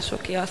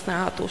erőforrások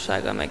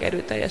kihasználhatósága meg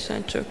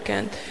erőteljesen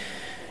csökkent.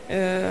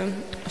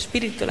 A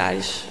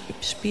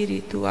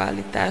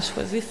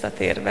spiritualitáshoz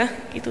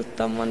visszatérve, ki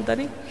tudtam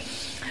mondani,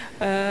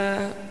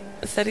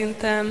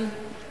 szerintem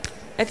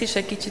ez is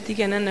egy kicsit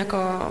igen ennek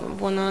a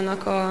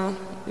vonalnak a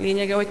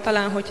lényege, hogy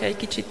talán, hogyha egy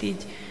kicsit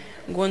így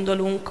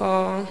gondolunk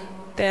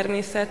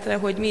természetre,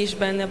 hogy mi is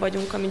benne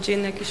vagyunk, ami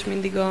Jane-nek is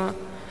mindig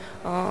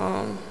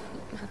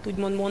hát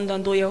úgymond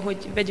mondandója, hogy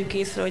vegyük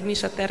észre, hogy mi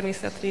is a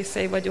természet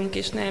részei vagyunk,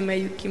 és ne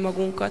emeljük ki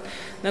magunkat,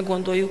 ne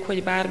gondoljuk,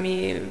 hogy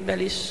bármivel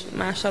is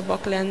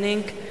másabbak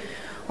lennénk,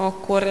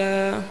 akkor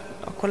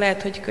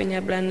lehet, hogy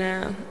könnyebb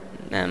lenne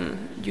nem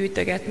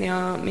gyűjtögetni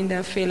a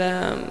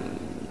mindenféle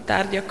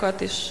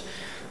tárgyakat, és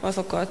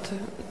azokat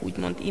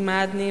úgymond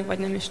imádni, vagy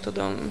nem is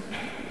tudom,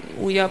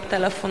 újabb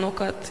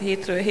telefonokat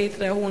hétről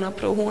hétre,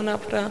 hónapról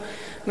hónapra,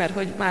 mert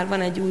hogy már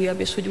van egy újabb,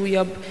 és hogy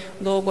újabb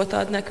dolgot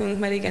ad nekünk,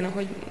 mert igen,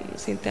 ahogy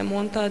szintén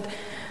mondtad,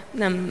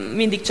 nem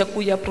mindig csak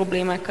újabb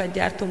problémákat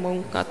gyártunk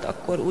magunkat,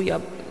 akkor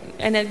újabb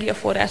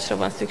energiaforrásra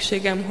van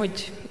szükségem,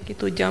 hogy ki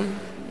tudjam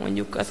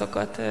mondjuk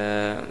azokat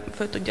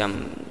föl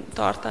tudjam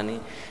tartani.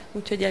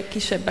 Úgyhogy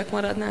kisebbek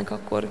maradnánk,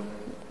 akkor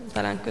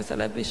talán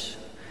közelebb is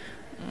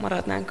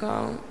maradnánk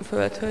a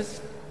Földhöz.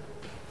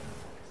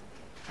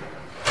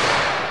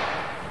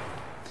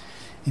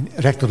 Én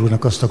rektor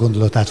úrnak azt a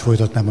gondolatát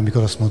folytatnám,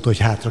 amikor azt mondta, hogy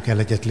hátra kell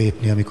egyet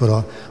lépni, amikor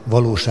a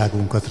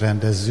valóságunkat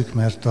rendezzük,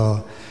 mert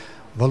a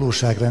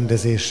valóság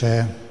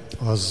rendezése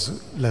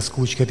az lesz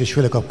kulcskérdés,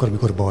 főleg akkor,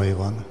 amikor baj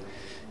van.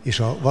 És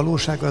a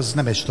valóság az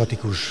nem egy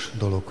statikus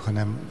dolog,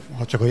 hanem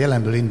ha csak a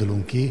jelenből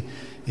indulunk ki,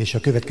 és a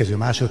következő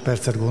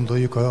másodpercet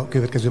gondoljuk, a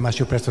következő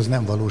másodperc az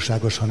nem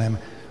valóságos, hanem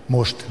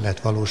most lett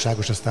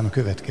valóságos, aztán a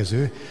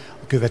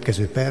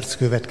következő perc,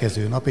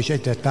 következő nap, és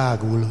egyre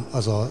tágul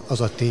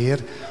az a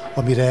tér,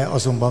 amire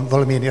azonban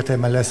valamilyen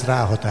értelemben lesz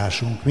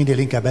ráhatásunk. Minél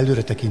inkább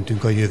előre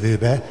tekintünk a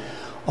jövőbe,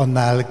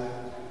 annál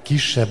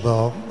kisebb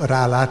a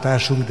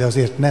rálátásunk, de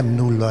azért nem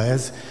nulla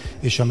ez,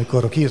 és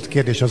amikor a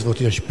kérdés az volt,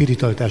 hogy a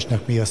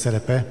spiritualitásnak mi a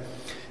szerepe,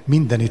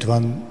 mindenütt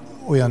van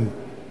olyan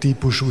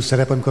típusú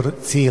szerep, amikor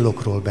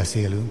célokról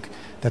beszélünk.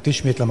 Tehát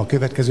ismétlem, a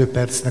következő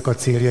percnek a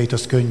céljait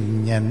azt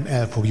könnyen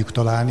el fogjuk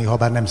találni, ha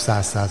bár nem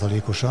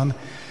 100%-osan,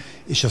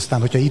 és aztán,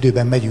 hogyha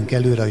időben megyünk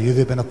előre a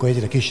jövőben, akkor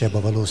egyre kisebb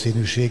a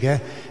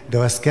valószínűsége, de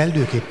ha ezt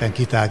kellőképpen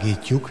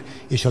kitágítjuk,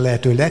 és a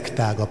lehető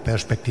legtágabb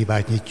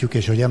perspektívát nyitjuk,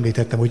 és ahogy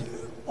említettem, hogy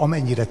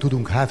amennyire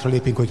tudunk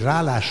hátralépünk, hogy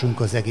rálássunk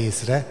az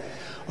egészre,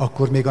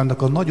 akkor még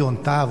annak a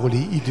nagyon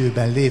távoli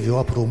időben lévő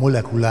apró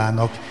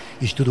molekulának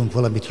is tudunk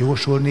valamit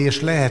jósolni,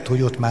 és lehet,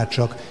 hogy ott már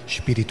csak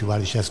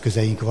spirituális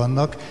eszközeink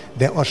vannak,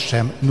 de az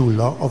sem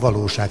nulla a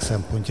valóság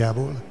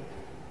szempontjából.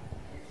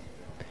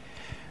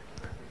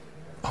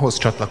 Ahhoz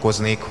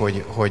csatlakoznék,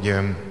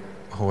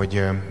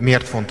 hogy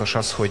miért fontos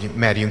az, hogy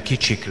merjünk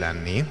kicsik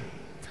lenni,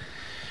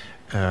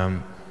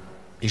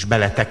 és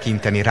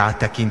beletekinteni,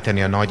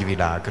 rátekinteni a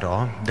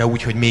nagyvilágra, de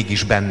úgy, hogy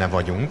mégis benne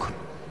vagyunk.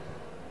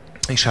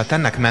 És hát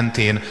ennek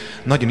mentén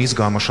nagyon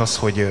izgalmas az,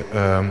 hogy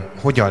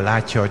hogyan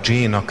látja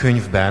Jane a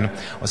könyvben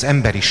az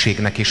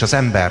emberiségnek és az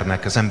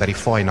embernek, az emberi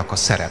fajnak a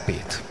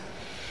szerepét.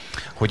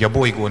 Hogy a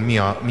bolygón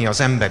mi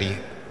az emberi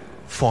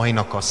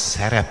fajnak a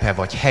szerepe,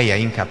 vagy helye,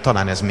 inkább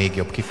talán ez még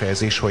jobb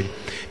kifejezés, hogy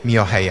mi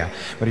a helye.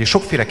 Mert ugye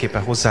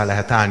sokféleképpen hozzá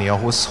lehet állni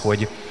ahhoz,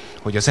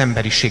 hogy az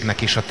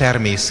emberiségnek és a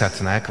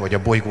természetnek, vagy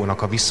a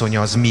bolygónak a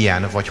viszonya az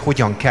milyen, vagy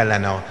hogyan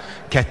kellene a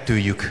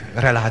kettőjük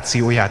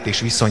relációját és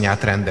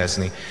viszonyát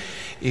rendezni.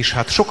 És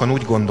hát sokan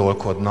úgy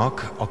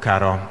gondolkodnak,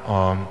 akár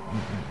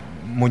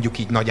mondjuk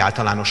így nagy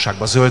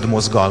általánosságban, zöld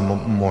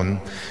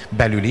mozgalmon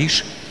belül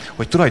is,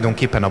 hogy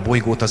tulajdonképpen a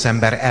bolygót az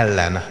ember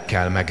ellen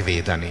kell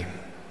megvédeni.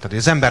 Tehát, hogy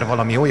az ember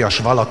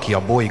valaki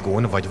a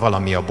bolygón, vagy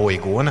valami a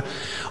bolygón,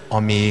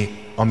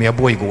 ami a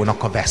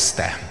bolygónak a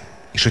veszte.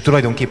 És hogy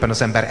tulajdonképpen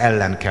az ember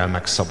ellen kell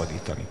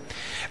megszabadítani.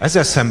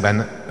 Ezzel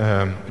szemben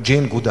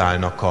Jane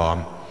Goodallnak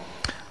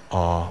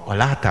a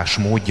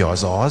látásmódja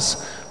az,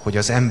 hogy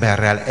az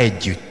emberrel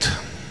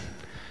együtt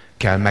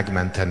kell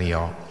megmenteni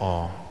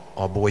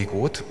a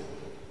bolygót,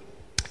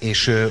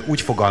 és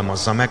úgy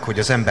fogalmazza meg, hogy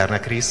az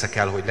embernek része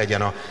kell, hogy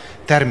legyen a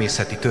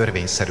természeti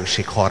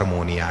törvényszerűség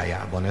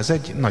harmóniájában. Ez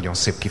egy nagyon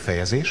szép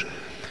kifejezés,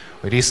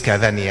 hogy részt kell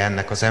vennie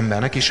ennek az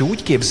embernek, és ő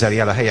úgy képzeli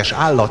el a helyes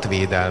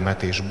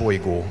állatvédelmet és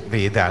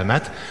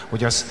bolygóvédelmet,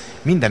 hogy az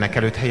mindenek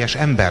előtt helyes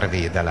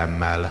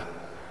embervédelemmel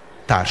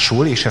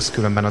társul, és ez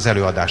különben az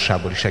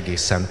előadásából is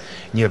egészen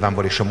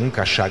nyilvánvaló, és a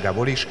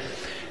munkásságából is,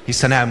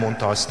 hiszen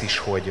elmondta azt is,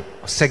 hogy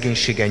a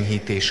szegénység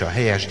enyhítése, a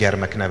helyes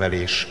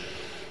gyermeknevelés,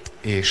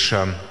 és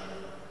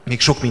még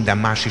sok minden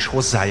más is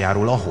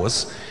hozzájárul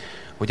ahhoz,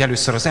 hogy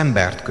először az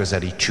embert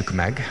közelítsük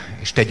meg,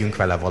 és tegyünk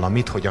vele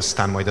valamit, hogy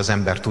aztán majd az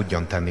ember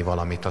tudjon tenni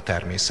valamit a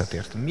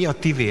természetért. Mi a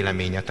ti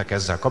véleményetek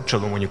ezzel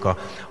kapcsolatban, mondjuk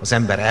az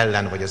ember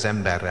ellen, vagy az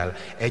emberrel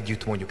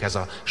együtt, mondjuk ez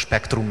a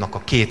spektrumnak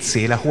a két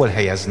széle, hol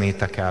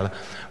helyeznétek el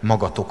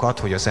magatokat,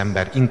 hogy az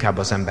ember inkább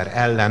az ember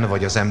ellen,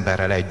 vagy az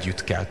emberrel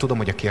együtt kell? Tudom,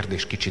 hogy a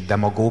kérdés kicsit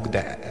demagóg,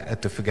 de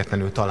ettől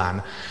függetlenül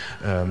talán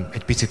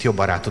egy picit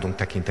jobban rá tudunk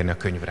tekinteni a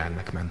könyvre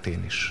ennek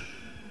mentén is.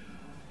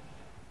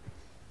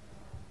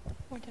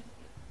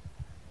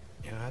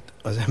 Hát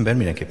az ember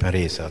mindenképpen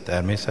része a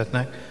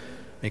természetnek,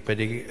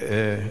 mégpedig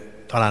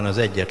talán az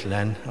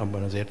egyetlen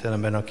abban az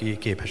értelemben, aki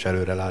képes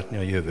előre látni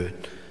a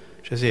jövőt.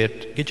 És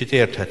ezért kicsit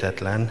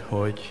érthetetlen,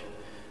 hogy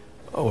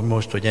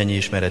most, hogy ennyi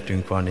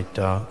ismeretünk van itt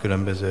a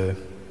különböző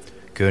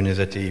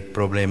környezeti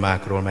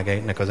problémákról, meg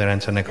ennek az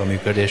rendszernek a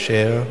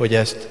működéséről, hogy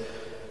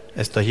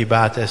ezt a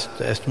hibát,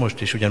 ezt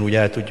most is ugyanúgy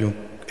el tudjunk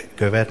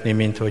követni,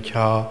 mint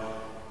hogyha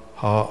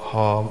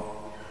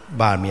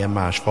bármilyen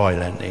más faj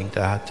lennénk.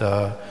 Tehát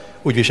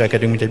úgy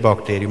viselkedünk, mint egy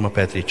baktérium a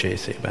Petri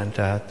csészében.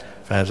 Tehát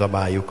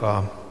felzabáljuk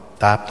a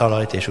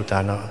táptalajt, és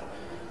utána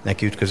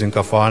nekiütközünk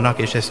a falnak,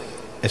 és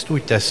ezt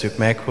úgy tesszük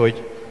meg,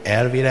 hogy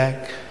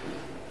elvileg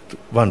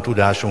van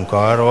tudásunk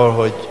arról,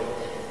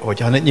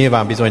 hogy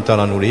nyilván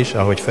bizonytalanul is,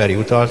 ahogy Feri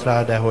utalt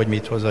rá, de hogy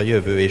mit hoz a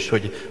jövő, és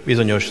hogy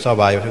bizonyos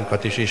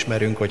szabályokat is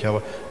ismerünk,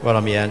 hogyha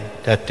valamilyen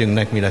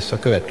tettünknek mi lesz a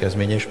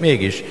következménye. És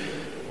mégis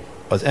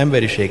az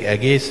emberiség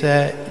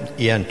egésze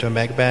ilyen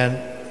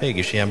tömegben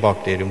mégis ilyen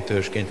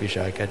baktériumtörzsként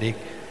viselkedik,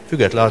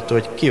 függetlenül attól,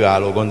 hogy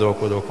kiváló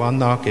gondolkodók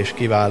vannak, és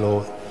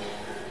kiváló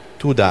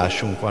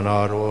tudásunk van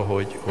arról,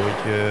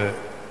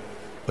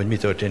 hogy mi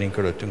történik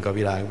körülöttünk a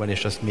világban,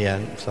 és azt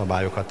milyen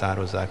szabályok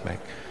határozzák meg.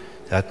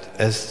 Tehát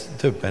ez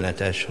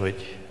döbbenetes,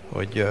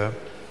 hogy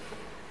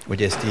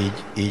ezt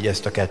így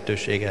ezt a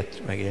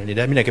kettősséget megélni.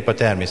 De mindenképp a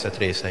természet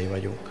részei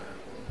vagyunk.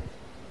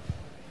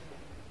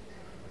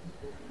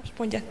 Most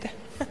mondjad te.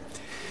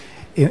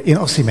 Én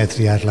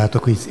aszimetriát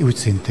látok úgy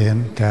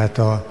szintén, tehát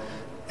az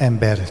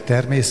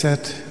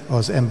ember-természet,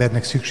 az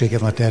embernek szüksége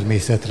van a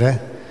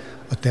természetre,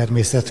 a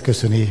természet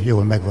köszöni,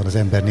 jól megvan az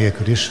ember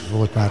nélkül is,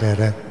 volt már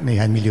erre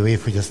néhány millió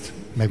év, hogy ezt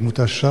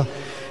megmutassa,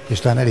 és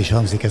talán el is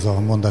hangzik ez a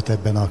mondat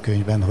ebben a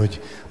könyvben,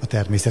 hogy a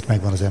természet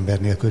megvan az ember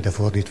nélkül, de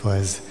fordítva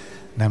ez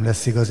nem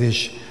lesz igaz,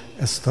 és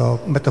ezt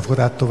a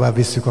metaforát tovább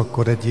visszük,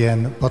 akkor egy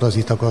ilyen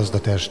parazita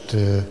gazdatest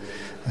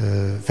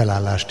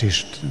felállást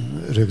is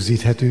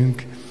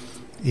rögzíthetünk,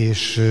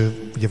 és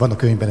ugye van a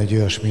könyvben egy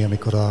olyasmi,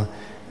 amikor a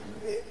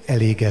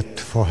elégett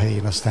fa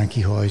helyén aztán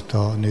kihajt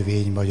a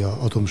növény, vagy a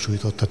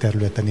atomsújtott a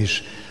területen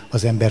is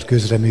az ember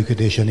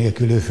közreműködése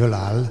nélkül ő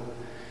föláll,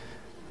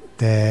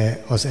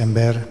 de az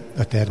ember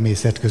a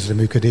természet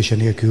közreműködése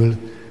nélkül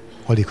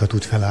aligha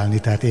tud felállni.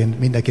 Tehát én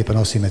mindenképpen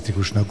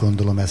aszimmetrikusnak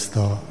gondolom ezt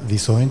a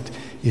viszonyt,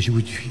 és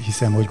úgy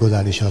hiszem, hogy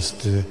Goodall is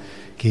azt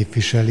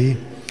képviseli,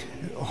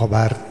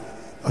 habár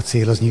a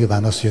cél az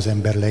nyilván az, hogy az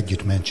emberrel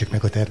együtt mentsük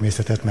meg a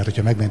természetet, mert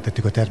hogyha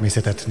megmentettük a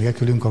természetet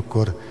nélkülünk,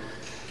 akkor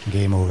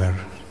game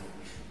over.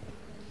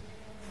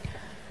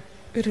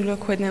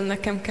 Örülök, hogy nem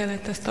nekem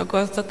kellett ezt a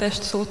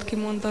gazdatest szót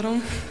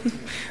kimondanom.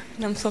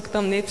 Nem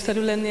szoktam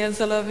népszerű lenni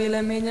ezzel a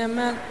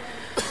véleményemmel.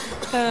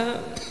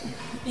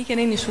 Igen,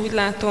 én is úgy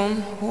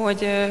látom,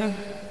 hogy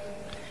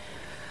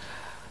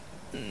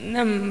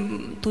nem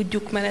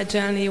tudjuk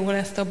menedzselni jól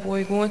ezt a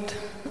bolygót,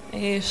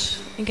 és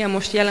igen,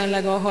 most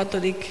jelenleg a 6.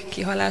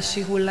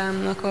 kihalási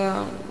hullámnak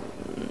a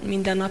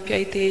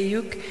mindennapjait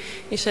éljük,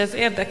 és ez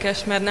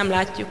érdekes, mert nem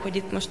látjuk, hogy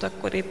itt most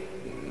akkor épp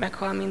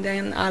meghal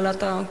minden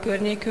állat a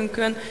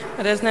környékünkön,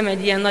 mert ez nem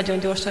egy ilyen nagyon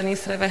gyorsan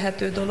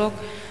észrevehető dolog,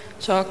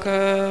 csak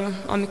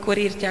amikor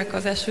írtják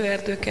az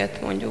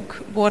esőerdőket,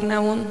 mondjuk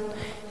Borneón,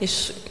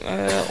 és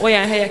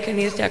olyan helyeken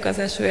írtják az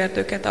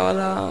esőerdőket, ahol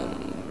a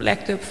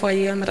legtöbb faj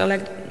él, mert a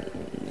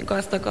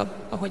leggazdagabb,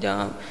 ahogy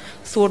a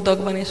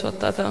Szurdokban is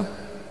ott az a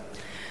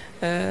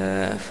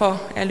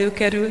fa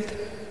előkerült.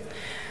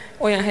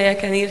 Olyan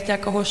helyeken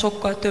írtják, ahol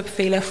sokkal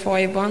többféle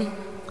faj van,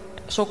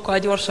 sokkal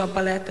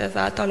gyorsabban lehet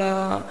ezáltal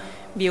a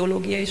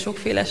biológiai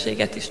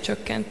sokféleséget is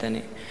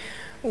csökkenteni.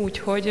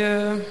 Úgyhogy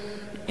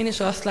én is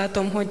azt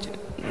látom, hogy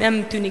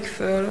nem tűnik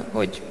föl,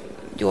 hogy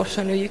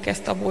gyorsan öljük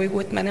ezt a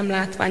bolygót, mert nem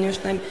látványos,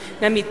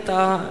 nem itt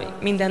a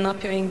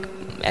mindennapjaink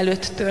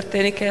előtt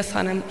történik ez,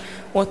 hanem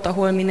ott,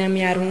 ahol mi nem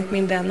járunk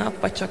minden nap,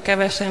 vagy csak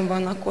kevesen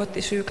vannak ott,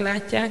 és ők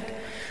látják.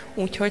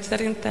 Úgyhogy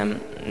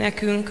szerintem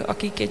nekünk,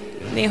 akik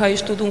néha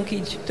is tudunk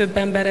így több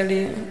ember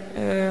elé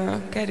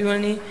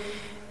kerülni,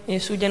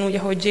 és ugyanúgy,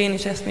 ahogy Jane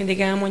is ezt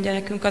mindig elmondja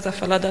nekünk, az a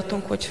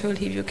feladatunk, hogy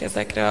fölhívjuk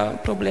ezekre a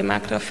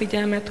problémákra a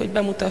figyelmet, hogy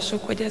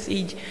bemutassuk, hogy ez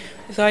így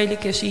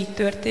zajlik és így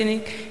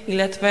történik,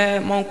 illetve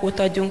mankót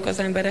adjunk az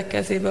emberek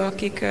kezébe,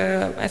 akik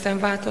ezen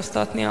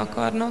változtatni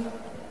akarnak.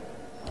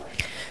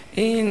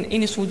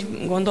 Én is úgy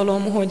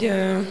gondolom, hogy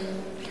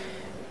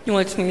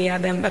 8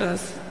 milliárd ember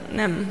az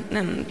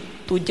nem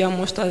tudja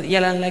most a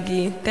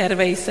jelenlegi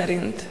tervei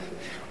szerint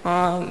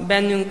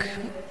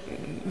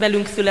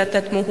velünk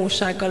született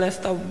mohósággal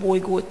ezt a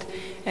bolygót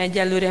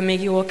egyelőre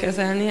még jól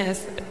kezelni, ez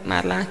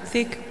már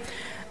látszik,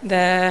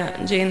 de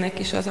Jane-nek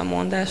is az a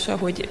mondása,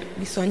 hogy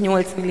viszont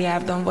 8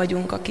 milliárdan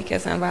vagyunk, akik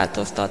ezen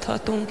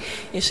változtathatunk,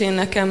 és én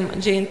nekem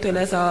Jane-től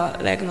ez a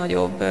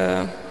legnagyobb,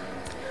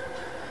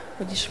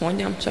 hogy is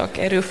mondjam, csak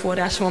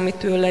erőforrásom, ami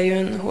tőle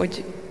jön,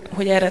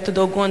 hogy erre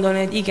tudok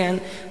gondolni, hogy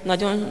igen,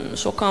 nagyon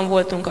sokan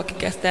voltunk,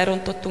 akik ezt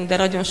elrontottunk, de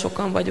nagyon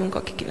sokan vagyunk,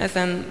 akik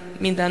ezen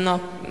minden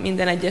nap,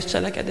 minden egyes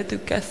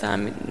cselekedetükkel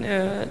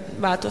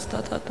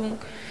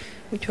változtathatunk.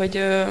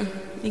 Úgyhogy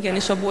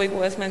igenis a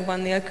bolygó ez megvan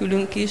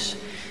nélkülünk is,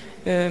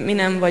 mi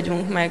nem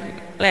vagyunk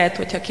meg. Lehet,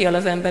 hogyha kiáll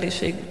az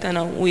emberiség,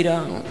 utána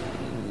újra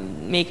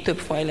még több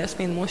faj lesz,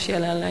 mint most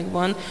jelenleg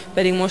van,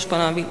 pedig most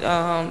van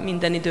a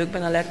minden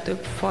időkben a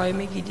legtöbb faj,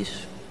 még így is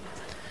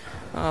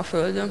a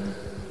Földön.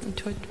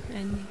 Úgyhogy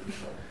ennyi.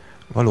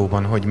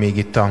 Valóban, hogy még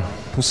itt a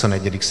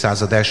 21.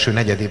 század első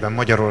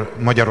negyedében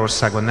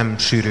Magyarországon nem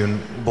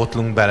sűrűn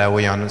botlunk bele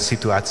olyan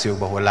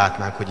szituációkba, ahol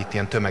látnánk, hogy itt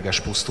ilyen tömeges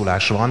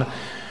pusztulás van.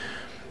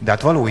 De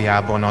hát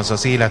valójában az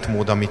az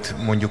életmód, amit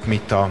mondjuk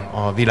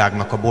a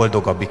világnak a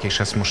boldogabbik, és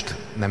ezt most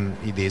nem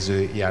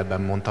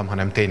idézőjelben mondtam,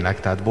 hanem tényleg,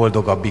 tehát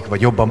boldogabbik,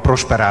 vagy jobban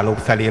prosperálóbb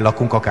felé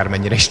lakunk,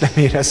 akármennyire is nem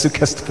érezzük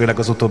ezt, főleg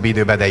az utóbbi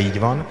időben, de így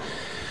van.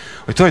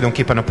 Hogy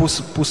tulajdonképpen a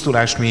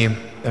pusztulást mi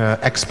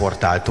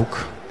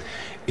exportáltuk,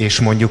 és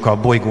mondjuk a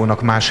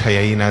bolygónak más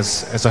helyein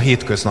ez a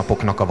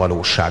hétköznapoknak a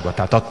valósága.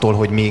 Tehát attól,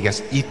 hogy még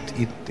ezt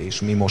itt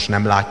és mi most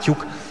nem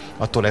látjuk,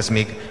 attól ez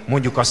még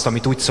mondjuk azt,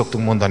 amit úgy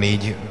szoktunk mondani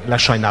így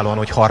lesajnálóan,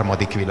 hogy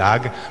harmadik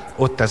világ,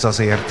 ott ez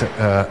azért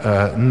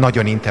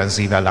nagyon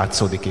intenzíven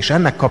látszódik. És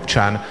ennek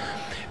kapcsán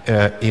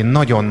én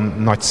nagyon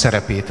nagy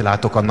szerepét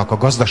látok annak a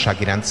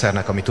gazdasági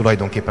rendszernek, ami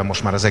tulajdonképpen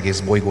most már az egész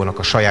bolygónak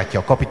a sajátja,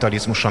 a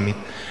kapitalizmus,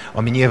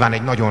 ami nyilván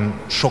egy nagyon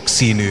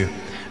sokszínű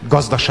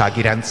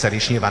gazdasági rendszer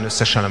is, nyilván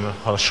összesen nem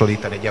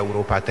hasonlítani egy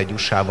Európát egy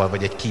USA-val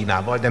vagy egy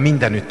Kínával, de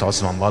mindenütt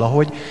az van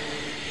valahogy.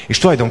 És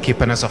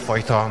tulajdonképpen ez a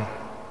fajta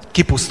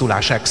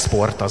kipusztulás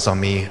export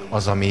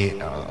az, ami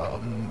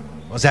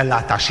az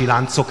ellátási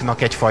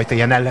láncoknak egyfajta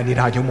ilyen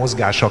ellenirányú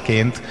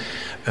mozgásaként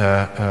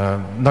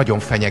nagyon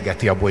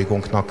fenyegeti a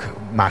bolygónknak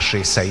más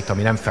részeit,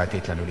 ami nem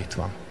feltétlenül itt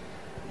van.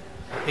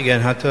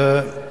 Igen, hát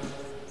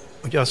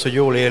ugye az, hogy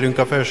jól élünk,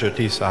 a felső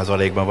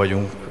 10%-ban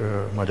vagyunk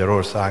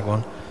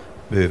Magyarországon,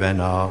 bőven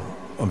a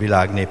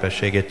világ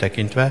népességét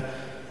tekintve,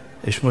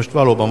 és most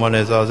valóban van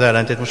ez az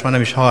ellentét, most már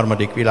nem is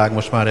harmadik világ,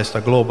 most már ezt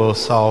a Global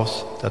South,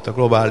 tehát a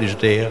globális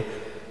dél,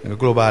 a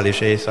globális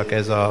észak,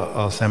 ez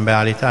a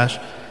szembeállítás,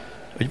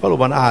 hogy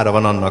valóban ára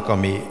van annak,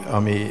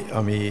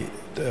 ami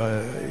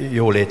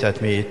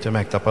jólétet mi itt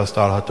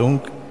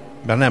megtapasztalhatunk,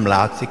 mert nem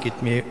látszik,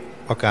 itt mi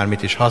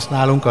akármit is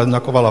használunk,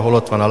 annak valahol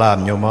ott van a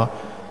lábnyoma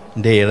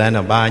délen,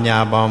 a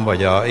bányában,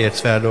 vagy a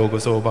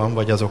ércfeldolgozóban,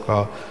 vagy azok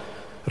a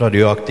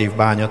radioaktív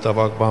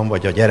bányatavakban,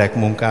 vagy a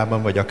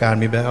gyerekmunkában, vagy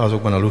akármiben,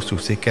 azokban a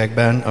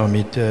luxuscikkekben,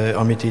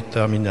 amit itt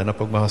a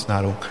mindennapokban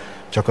használunk.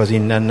 Csak az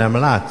innen nem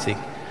látszik.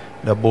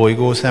 De a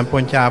bolygó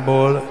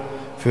szempontjából,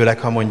 főleg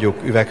ha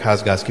mondjuk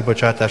üvegházgáz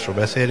kibocsátásról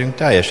beszélünk,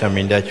 teljesen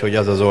mindegy, hogy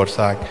az az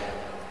ország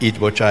itt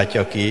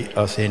bocsátja ki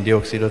a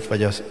széndioxidot,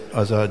 vagy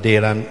az a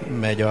délen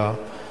megy a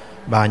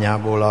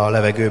bányából a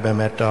levegőbe,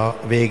 mert a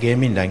végén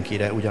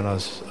mindenkire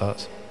ugyanaz a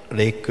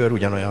légkör,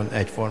 ugyanolyan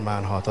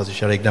egyformán hat, az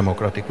is elég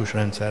demokratikus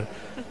rendszer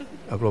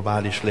a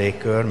globális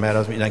légkör, mert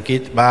az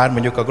mindenkit, bár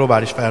mondjuk a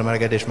globális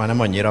felmelegedés már nem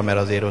annyira, mert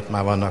azért ott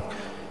már vannak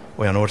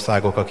olyan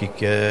országok,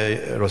 akik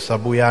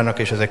rosszabbul járnak,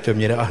 és ezek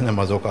többnyire nem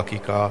azok,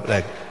 akik a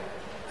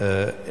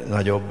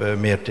legnagyobb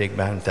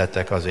mértékben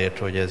tettek azért,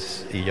 hogy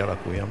ez így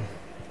alakuljon.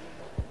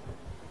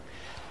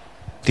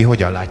 Ti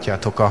hogyan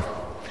látjátok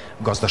a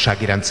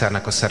gazdasági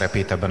rendszernek a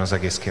szerepét ebben az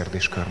egész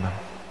kérdéskörben?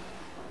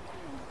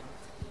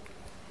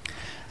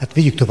 Hát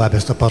vigyük tovább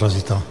ezt a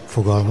parazita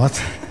fogalmat,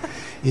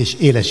 és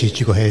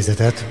élesítsük a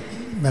helyzetet,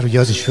 mert ugye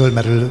az is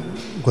fölmerül,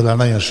 Goodall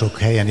nagyon sok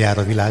helyen jár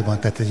a világban,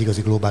 tehát egy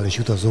igazi globális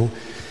utazó,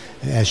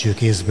 első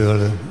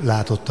kézből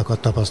látottakat,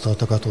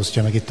 tapasztaltakat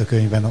osztja meg itt a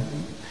könyvben.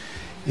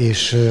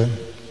 És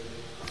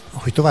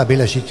hogy tovább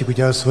élesítjük,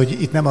 ugye az,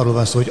 hogy itt nem arról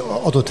van szó, hogy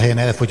adott helyen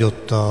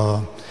elfogyott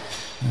a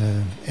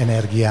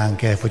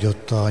energiánk,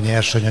 elfogyott a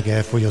nyersanyag,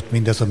 elfogyott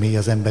mindez, ami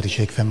az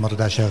emberiség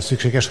fennmaradásához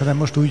szükséges, hanem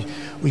most úgy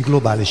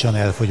globálisan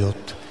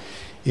elfogyott.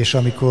 És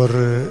amikor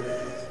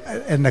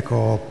ennek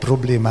a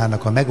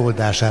problémának a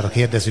megoldására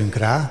kérdezünk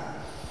rá,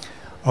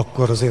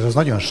 akkor azért az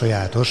nagyon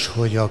sajátos,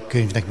 hogy a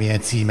könyvnek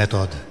milyen címet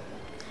ad.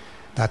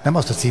 Tehát nem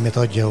azt a címet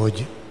adja,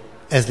 hogy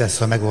ez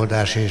lesz a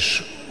megoldás,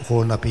 és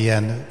holnap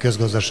ilyen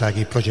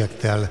közgazdasági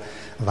projekttel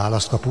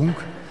választ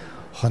kapunk,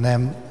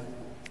 hanem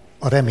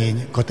a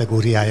remény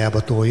kategóriájába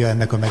tolja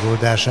ennek a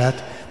megoldását.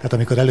 Tehát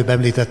amikor előbb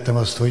említettem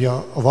azt, hogy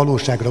a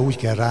valóságra úgy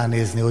kell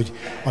ránézni, hogy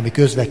ami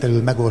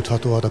közvetlenül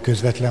megoldható, arra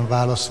közvetlen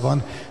válasz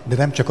van, de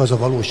nem csak az a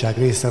valóság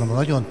része, hanem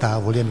nagyon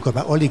távoli, amikor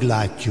már alig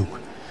látjuk.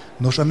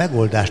 Nos, a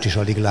megoldást is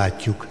alig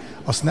látjuk.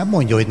 Azt nem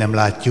mondja, hogy nem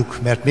látjuk,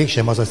 mert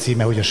mégsem az a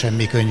címe, hogy a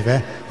semmi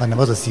könyve, hanem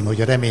az a címe,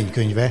 hogy a remény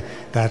könyve.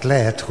 Tehát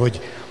lehet,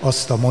 hogy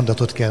azt a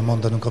mondatot kell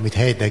mondanunk, amit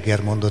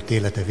Heidegger mondott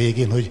élete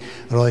végén, hogy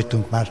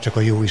rajtunk már csak a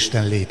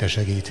Jóisten léte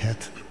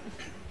segíthet.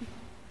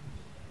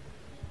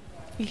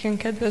 Igen,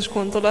 kedves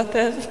gondolat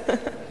ez.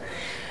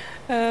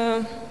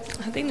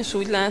 Hát én is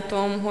úgy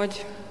látom,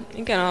 hogy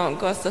igen, a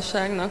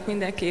gazdaságnak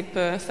mindenképp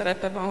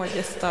szerepe van, hogy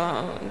ezt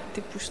a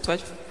típust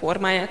vagy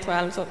formáját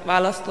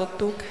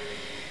választottuk.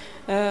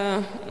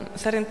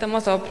 Szerintem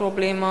az a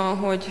probléma,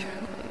 hogy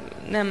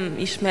nem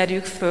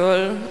ismerjük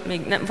föl,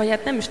 még nem, vagy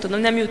hát nem is tudom,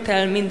 nem jut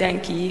el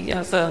mindenki,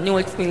 az a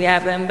 8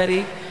 milliárd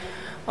emberig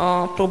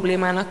a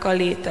problémának a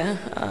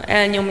léte.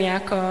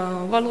 Elnyomják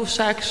a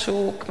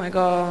valóságsók, meg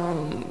a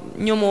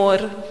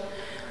nyomor,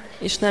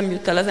 és nem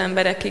jut el az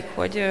emberekig,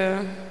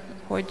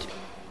 hogy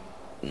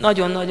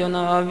nagyon-nagyon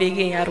a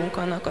végén járunk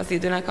annak az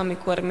időnek,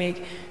 amikor még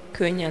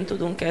könnyen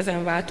tudunk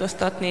ezen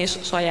változtatni, és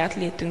saját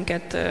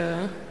létünket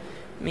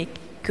még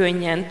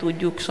könnyen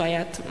tudjuk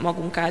saját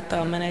magunk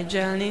által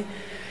menedzselni.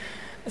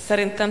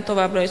 Szerintem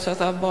továbbra is az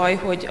a baj,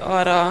 hogy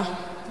arra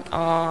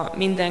a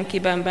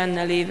mindenkiben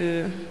benne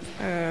lévő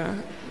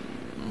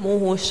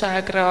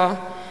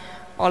mohóságra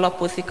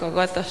alapozik a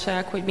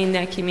gazdaság, hogy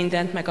mindenki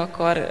mindent meg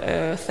akar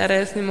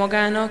szerezni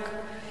magának,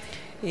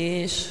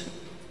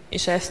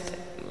 és ezt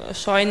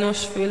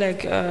sajnos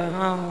főleg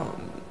a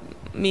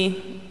mi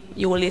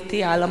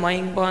jóléti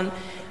államainkban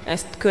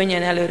ezt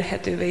könnyen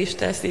elérhetővé is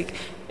teszik.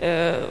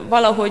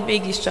 Valahogy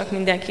mégiscsak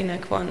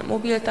mindenkinek van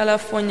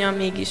mobiltelefonja,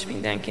 mégis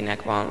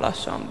mindenkinek van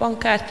lassan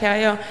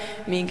bankkártyája,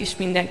 mégis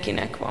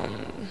mindenkinek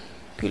van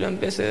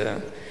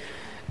különböző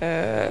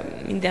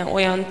minden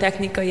olyan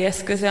technikai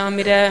eszköze,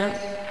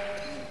 amire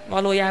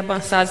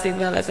valójában 100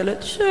 évvel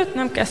ezelőtt, sőt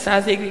nem kell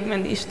 100 évig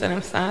menni,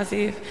 Istenem, 100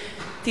 év,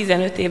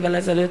 15 évvel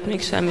ezelőtt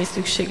még semmi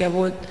szüksége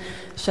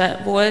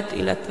volt,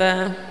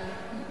 illetve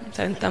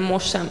szerintem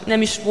most sem.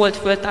 Nem is volt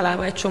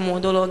föltalálva egy csomó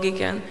dolog,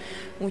 igen.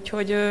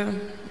 Úgyhogy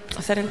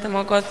szerintem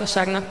a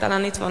gazdaságnak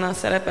talán itt van a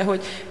szerepe,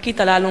 hogy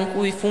kitalálunk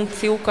új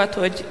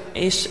funkciókat,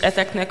 és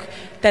ezeknek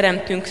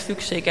teremtünk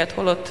szükséget,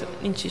 holott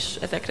nincs is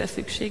ezekre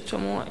szükség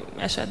csomó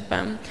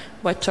esetben,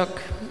 vagy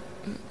csak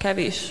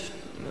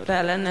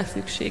kevésre lenne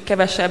szükség,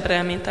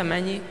 kevesebbre, mint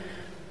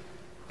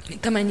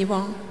amennyi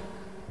van.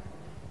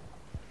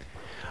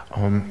 A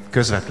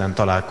közvetlen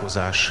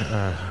találkozás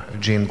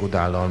Jane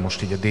Goodall-al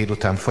most így a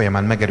délután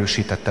folyamán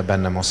megerősítette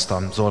bennem azt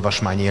az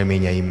olvasmány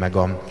élményeim, meg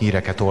a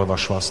híreket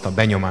olvasva azt a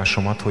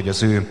benyomásomat, hogy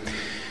az ő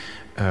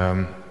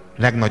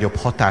legnagyobb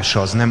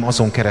hatása az nem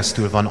azon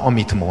keresztül van,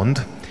 amit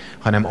mond,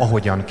 hanem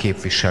ahogyan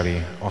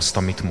képviseli azt,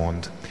 amit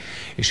mond.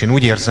 És én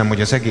úgy érzem,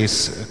 hogy az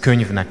egész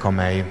könyvnek,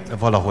 amely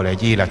valahol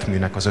egy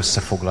életműnek az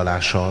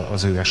összefoglalása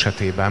az ő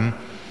esetében,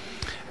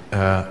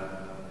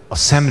 a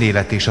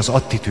szemlélet és az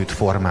attitűd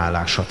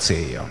formálása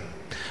célja.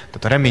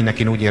 Tehát a reménynek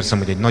én úgy érzem,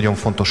 hogy egy nagyon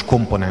fontos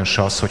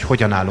komponense az, hogy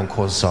hogyan állunk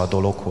hozzá a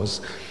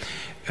dologhoz.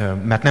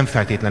 Mert nem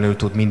feltétlenül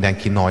tud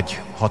mindenki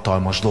nagy,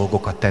 hatalmas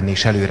dolgokat tenni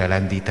és előre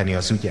lendíteni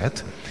az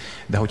ügyet,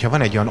 de hogyha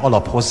van egy olyan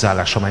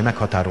alaphozzáállás, amely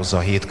meghatározza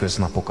a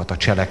hétköznapokat, a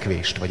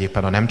cselekvést, vagy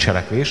éppen a nem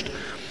cselekvést,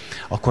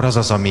 akkor az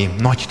az, ami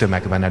nagy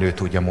tömegben elő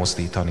tudja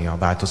mozdítani a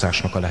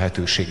változásnak a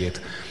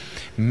lehetőségét.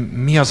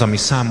 Mi az, ami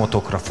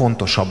számotokra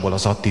fontos abból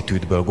az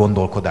attitűdből,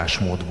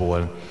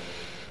 gondolkodásmódból,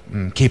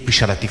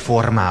 képviseleti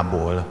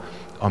formából,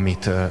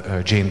 amit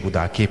Jane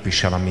Goodall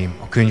képvisel, ami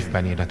a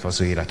könyvben, illetve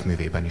az ő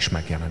életművében is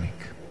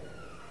megjelenik?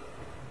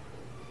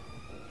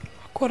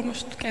 Akkor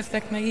most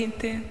kezdek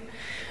megint én.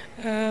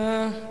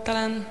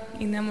 Talán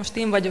innen most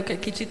én vagyok egy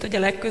kicsit, hogy a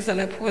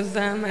legközelebb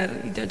hozzá,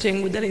 mert így a Jane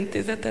Goodall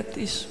intézetet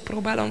is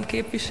próbálom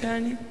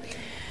képviselni.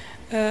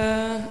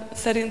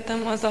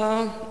 Szerintem az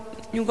a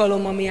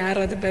nyugalom, ami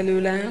árad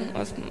belőle,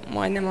 az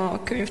majdnem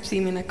a könyv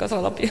címének az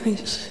alapja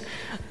is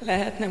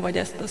lehetne, vagy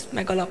ezt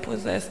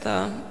megalapozza, ezt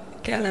a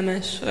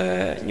kellemes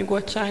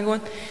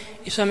nyugodtságot.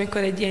 És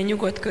amikor egy ilyen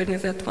nyugodt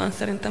környezet van,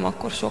 szerintem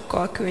akkor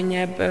sokkal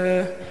könnyebb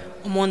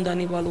a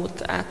mondani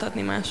valót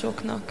átadni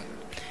másoknak.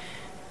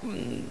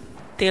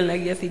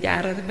 Tényleg ez így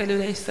árad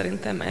belőle, és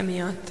szerintem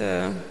emiatt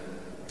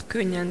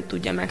könnyen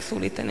tudja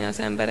megszólítani az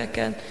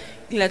embereket,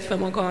 illetve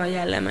maga a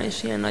jelleme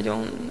is ilyen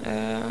nagyon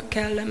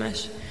kellemes.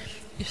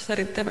 És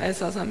szerintem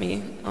ez az,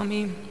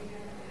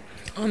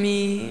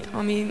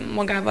 ami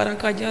magával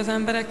ragadja az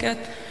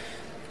embereket,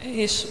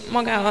 és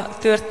maga a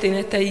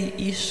történetei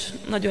is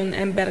nagyon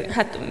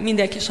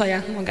mindenki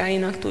saját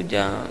magáinak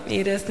tudja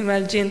érezni,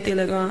 mert Jane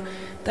tényleg a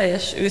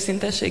teljes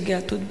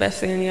őszintességgel tud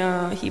beszélni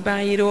a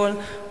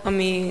hibáiról,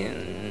 ami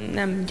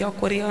nem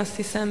gyakori, azt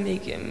hiszem,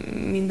 még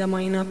mind a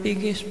mai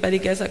napig, és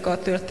pedig ezek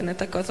a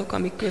történetek azok,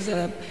 amik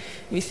közelebb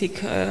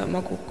viszik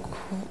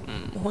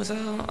magukhoz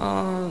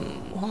a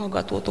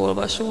hallgatót,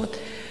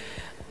 olvasót.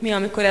 Mi,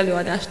 amikor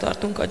előadást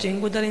tartunk a Jane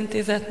Goodall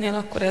intézetnél,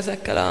 akkor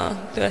ezekkel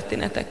a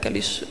történetekkel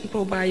is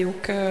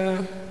próbáljuk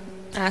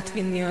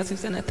átvinni az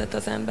üzenetet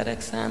az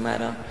emberek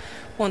számára.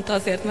 Pont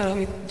azért, mert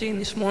amit Jane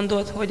is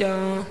mondott, hogy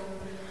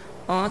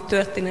a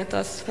történet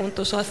az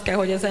fontos, az kell,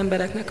 hogy az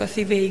embereknek a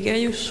szívéig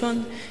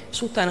eljusson,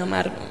 és utána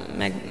már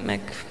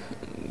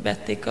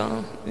megvették az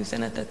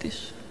üzenetet is.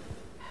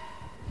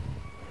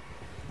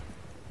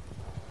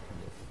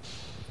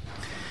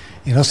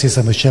 Én azt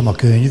hiszem, hogy sem a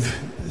könyv,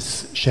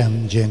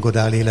 sem Jane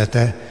Goodall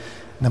élete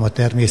nem a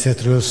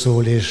természetről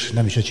szól, és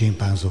nem is a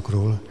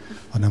csimpánzokról,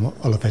 hanem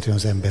alapvetően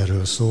az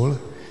emberről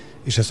szól.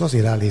 És ezt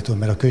azért állítom,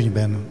 mert a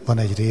könyvben van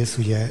egy rész,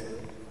 ugye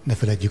ne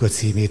feledjük a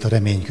címét, a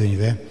remény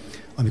könyve,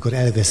 amikor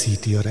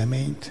elveszíti a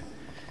reményt,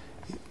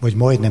 vagy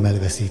majdnem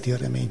elveszíti a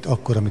reményt,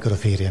 akkor, amikor a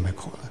férje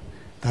meghal.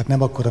 Tehát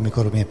nem akkor,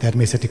 amikor milyen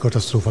természeti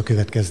katasztrófa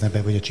következne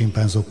be, vagy a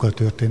csimpánzokkal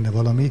történne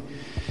valami.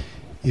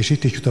 És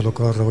itt is utalok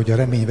arra, hogy a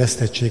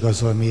reményvesztettség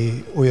az,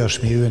 ami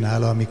olyasmi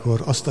őnáll,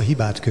 amikor azt a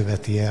hibát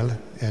követi el,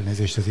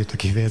 elnézést azért a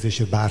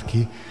kifejezését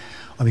bárki,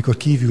 amikor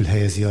kívül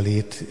helyezi a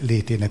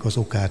létének az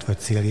okát vagy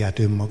célját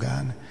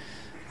önmagán.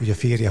 Ugye a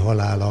férje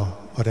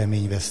halála a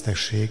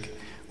reményvesztesség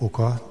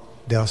oka,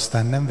 de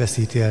aztán nem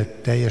veszíti el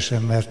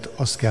teljesen, mert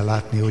azt kell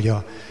látni, hogy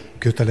a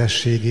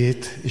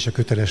kötelességét, és a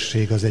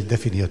kötelesség az egy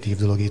definitív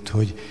dolog itt,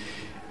 hogy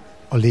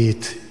a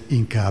lét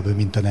inkább,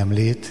 mint a nem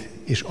lét,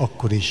 és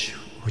akkor is,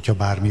 hogyha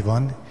bármi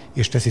van,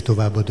 és teszi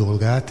tovább a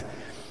dolgát.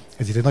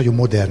 Ez itt egy nagyon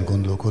modern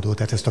gondolkodó,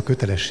 tehát ezt a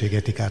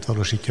kötelességetikát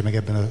valósítja meg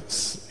ebben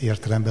az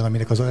értelemben,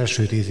 aminek az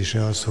első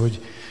tézise az,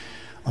 hogy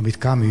amit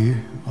Camus,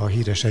 a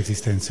híres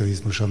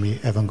egzisztencializmus, ami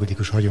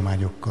evangelikus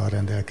hagyományokkal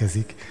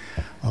rendelkezik,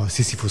 a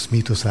Sisyphus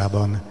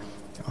mítoszában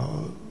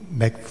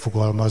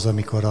megfogalmaz,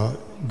 amikor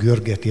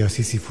görgeti a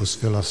Sisyphus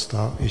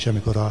fölaszta, és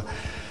amikor a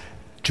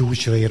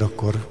csúcsra ér,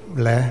 akkor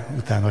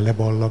utána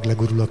leballag,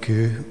 legurul a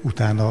kő,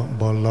 utána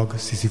ballag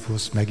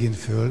Sisyphus megint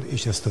föl,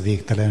 és ezt a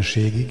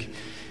végtelenségig.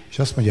 És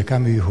azt mondja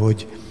Camus,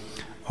 hogy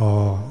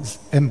az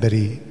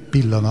emberi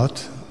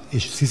pillanat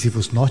és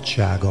Sisyphus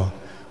nagysága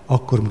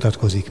akkor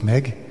mutatkozik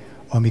meg,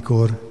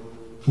 amikor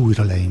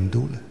újra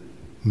leindul.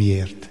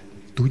 Miért?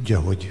 Tudja,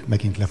 hogy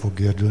megint le fog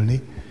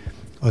gördülni.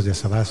 Az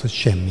lesz a válasz, hogy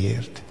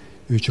semmiért.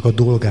 Ő csak a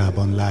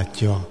dolgában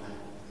látja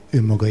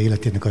önmaga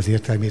életének az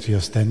értelmét, hogy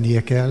azt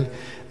tennie kell.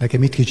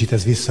 Nekem itt kicsit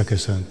ez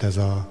visszaköszönt, ez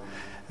a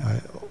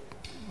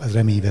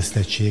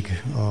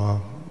reményvesztettség a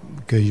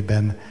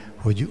könyvben,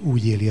 hogy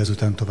úgy éli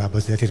azután tovább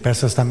az életét.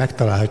 Persze aztán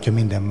megtalálhatja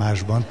minden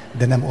másban,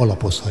 de nem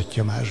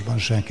alapozhatja másban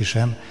senki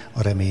sem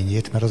a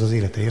reményét, mert az az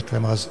élete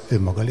értelme, az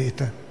önmaga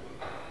léte.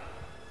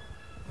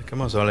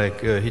 Nekem az a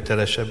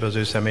leghitelesebb az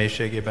ő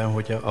személyiségében,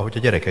 ahogy a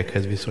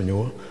gyerekekhez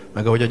viszonyul,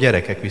 meg ahogy a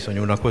gyerekek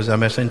viszonyulnak hozzá,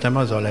 mert szerintem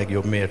az a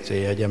legjobb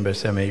mércéje egy ember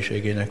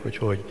személyiségének,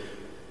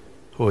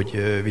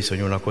 hogy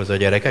viszonyulnak hozzá a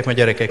gyerekek, mert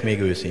gyerekek még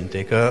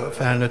őszinték. A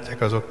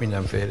felnőttek azok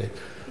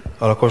mindenfélét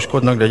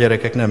alakoskodnak, de a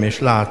gyerekek nem, és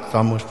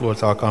láttam, most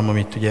volt alkalmam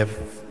itt ugye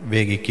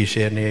végig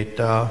kísérni itt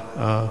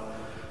a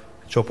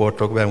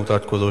csoportok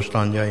bemutatkozó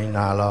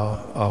standjainál,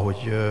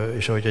 ahogy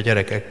a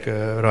gyerekek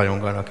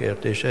rajonganak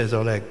érte, és ez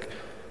a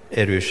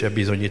legerősebb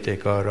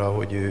bizonyíték arra,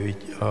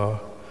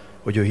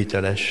 hogy ő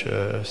hiteles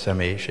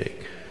személyiség.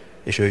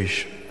 És ő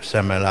is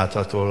szemmel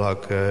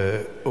láthatólag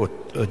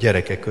ott a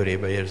gyerekek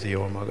körébe érzi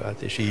jól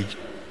magát, és így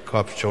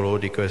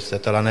kapcsolódik össze.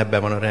 Talán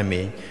ebben van a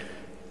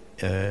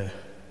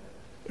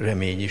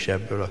remény is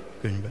ebből a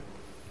könyvben.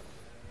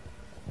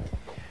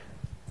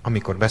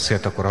 Amikor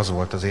beszélt, akkor az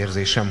volt az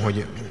érzésem,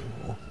 hogy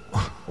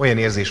olyan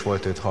érzés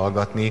volt őt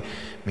hallgatni,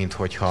 mint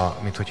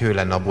hogy ő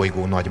lenne a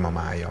bolygó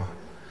nagymamája.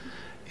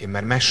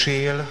 Mert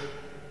mesél,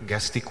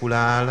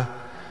 gesztikulál,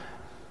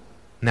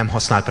 nem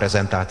használ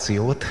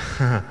prezentációt,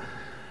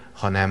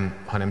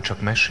 hanem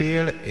csak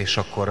mesél, és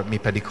akkor mi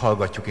pedig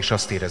hallgatjuk, és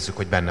azt érezzük,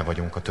 hogy benne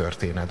vagyunk a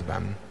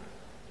történetben.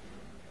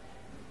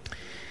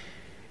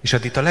 És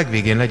hát itt a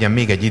legvégén legyen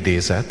még egy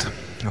idézet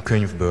a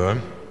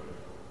könyvből,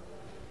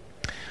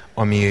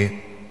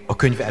 ami a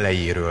könyv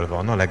elejéről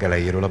van, a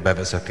legelejéről, a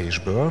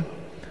bevezetésből.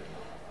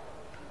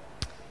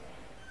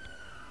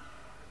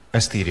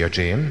 Ezt írja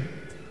Jane: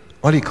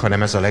 alig,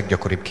 hanem ez a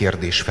leggyakoribb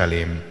kérdés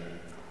felém.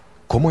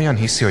 Komolyan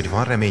hiszi, hogy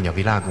van remény a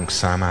világunk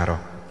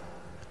számára?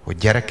 Hogy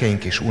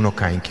gyerekeink és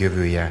unokáink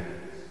jövője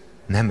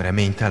nem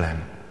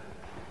reménytelen?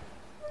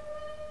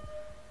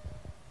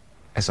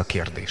 Ez a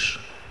kérdés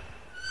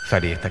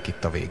felétek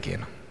itt a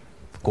végén.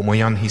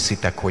 Komolyan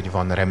hiszitek, hogy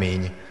van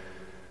remény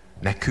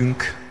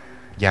nekünk,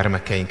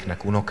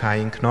 gyermekeinknek,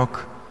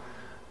 unokáinknak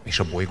és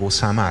a bolygó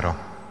számára?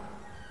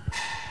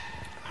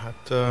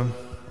 Hát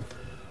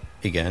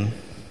igen,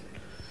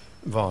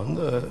 van.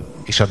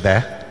 És a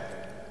de?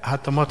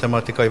 Hát a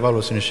matematikai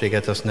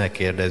valószínűséget azt ne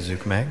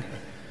kérdezzük meg,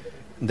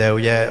 de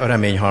ugye a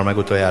remény hal meg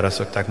utoljára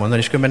szokták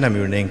mondani, és különben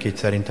nem ülnénk itt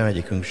szerintem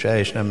egyikünk se,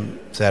 és nem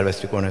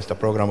szerveztük volna ezt a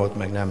programot,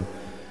 meg nem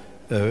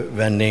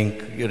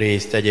vennénk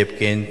részt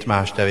egyébként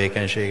más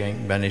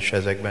tevékenységekben is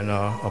ezekben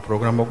a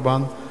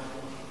programokban.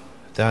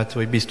 Tehát,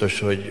 hogy biztos,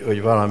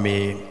 hogy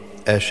valami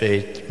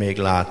esélyt még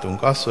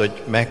látunk. Az,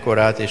 hogy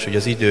mekkorát és hogy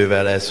az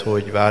idővel ez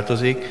hogy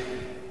változik,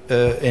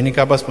 én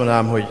inkább azt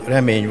mondanám, hogy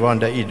remény van,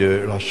 de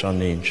idő lassan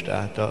nincs.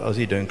 Tehát az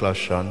időnk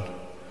lassan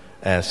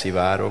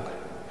elszivárog.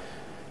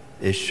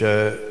 És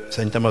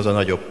szerintem az a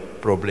nagyobb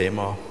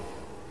probléma.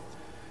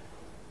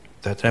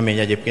 Tehát remény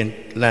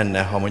egyébként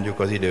lenne, ha mondjuk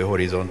az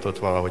időhorizontot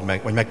valahogy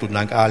meg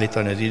tudnánk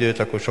állítani az időt,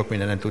 akkor sok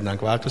mindenen tudnánk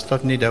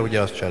változtatni, de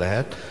ugye azt se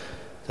lehet.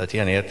 Tehát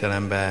ilyen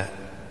értelemben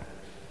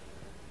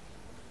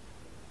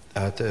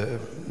tehát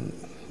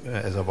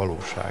ez a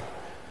valóság.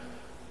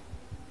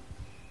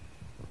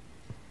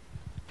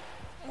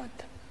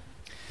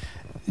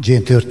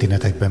 Jane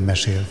történetekben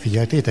mesél.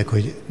 Figyeltétek,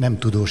 hogy nem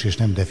tudós és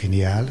nem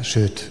definiál,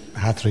 sőt,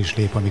 hátra is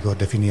lép, amikor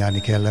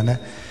definiálni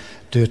kellene.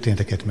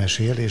 Történeteket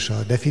mesél, és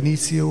a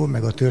definíció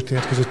meg a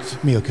történet között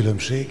mi a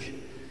különbség?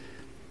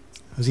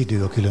 Az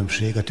idő a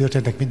különbség. A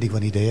történetnek mindig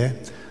van ideje,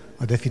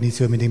 a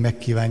definíció mindig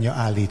megkívánja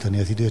állítani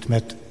az időt,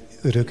 mert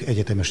örök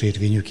egyetemes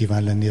érvényű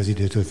kíván lenni az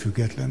időtől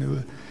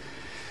függetlenül.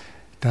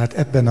 Tehát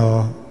ebben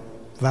a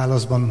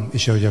válaszban,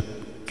 és ahogy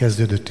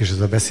kezdődött is ez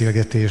a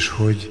beszélgetés,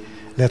 hogy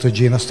lehet, hogy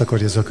Jane azt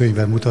akarja ezzel a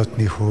könyvvel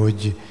mutatni,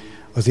 hogy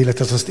az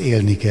életet azt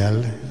élni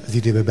kell, az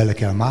időbe bele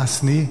kell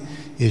mászni,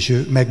 és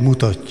ő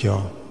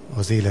megmutatja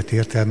az élet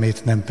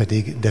értelmét, nem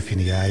pedig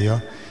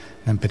definiálja,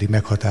 nem pedig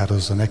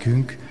meghatározza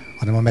nekünk,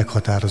 hanem a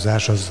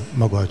meghatározás az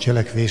maga a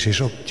cselekvés, és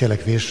a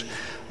cselekvés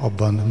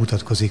abban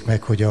mutatkozik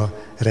meg, hogy a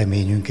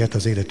reményünket,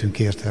 az életünk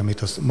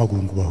értelmét azt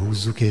magunkba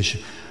húzzuk, és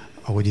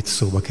ahogy itt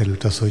szóba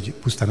került az, hogy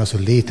pusztán az,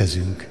 hogy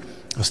létezünk,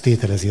 az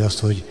tételezi azt,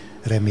 hogy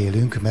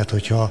remélünk, mert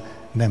hogyha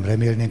nem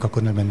remélnénk,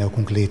 akkor nem lenne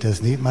okunk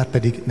létezni, már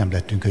pedig nem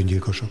lettünk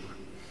öngyilkosok.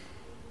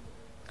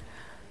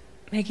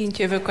 Megint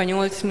jövök a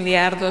 8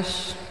 milliárdos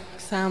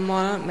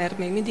számmal, mert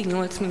még mindig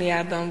 8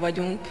 milliárdan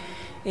vagyunk,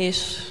 és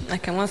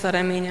nekem az a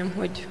reményem,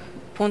 hogy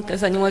pont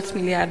ez a 8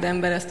 milliárd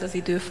ember ezt az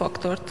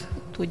időfaktort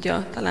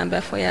tudja talán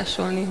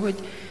befolyásolni, hogy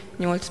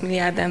 8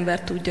 milliárd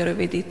ember tudja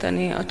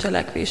rövidíteni a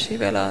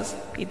cselekvésével az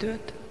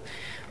időt.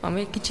 Ami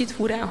egy kicsit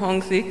furán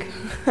hangzik,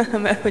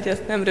 mert hogy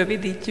ezt nem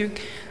rövidítjük,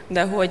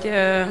 de hogy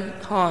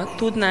ha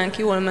tudnánk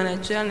jól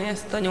menedzselni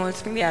ezt a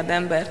 8 milliárd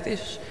embert, és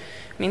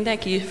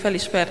mindenki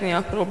felismerni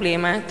a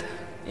problémát,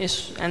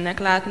 és ennek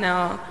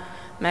látná a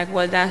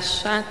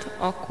megoldását,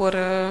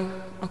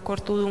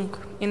 akkor tudunk.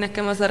 Én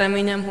nekem az a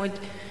reményem, hogy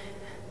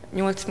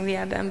 8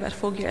 milliárd ember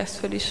fogja ezt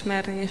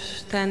felismerni és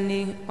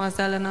tenni az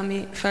ellen,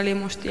 ami felé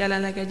most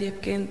jelenleg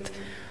egyébként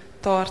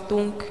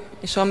tartunk,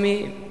 és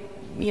ami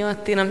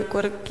miatt én,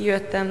 amikor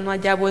kijöttem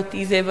nagyjából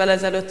 10 évvel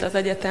ezelőtt az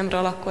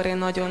egyetemről, akkor én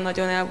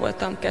nagyon-nagyon el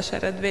voltam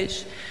keseredve, és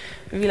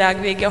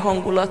világvége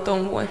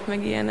hangulatom volt,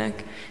 meg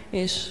ilyenek,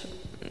 és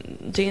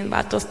Jane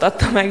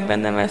változtatta meg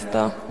bennem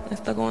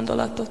ezt a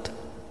gondolatot.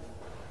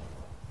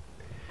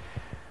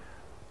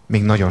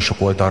 Még nagyon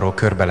sok oldalról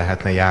körbe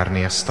lehetne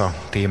járni ezt a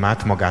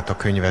témát, magát a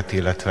könyvet,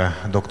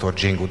 illetve dr.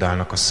 Jane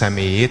Goodallnak a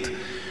személyét,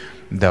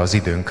 de az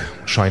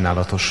időnk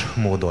sajnálatos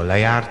módon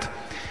lejárt.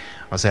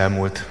 Az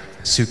elmúlt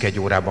szűk egy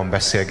órában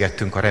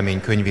beszélgettünk a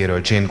Remény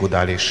könyvéről, Jane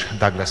Goodall és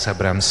Douglas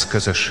Abrams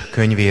közös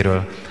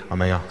könyvéről,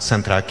 amely a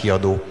Centrál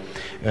kiadó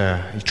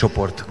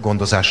csoport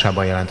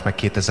gondozásában jelent meg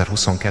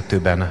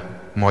 2022-ben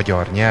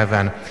magyar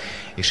nyelven,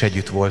 és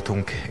együtt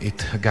voltunk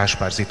itt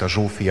Gáspár Zita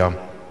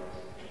Zsófia,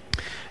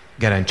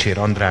 Gerencsér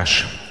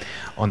András,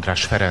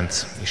 András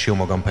Ferenc, és jó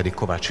magam pedig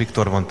Kovács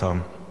Viktor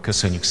voltam.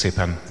 Köszönjük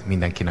szépen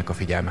mindenkinek a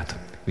figyelmet.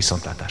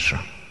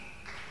 Viszontlátásra!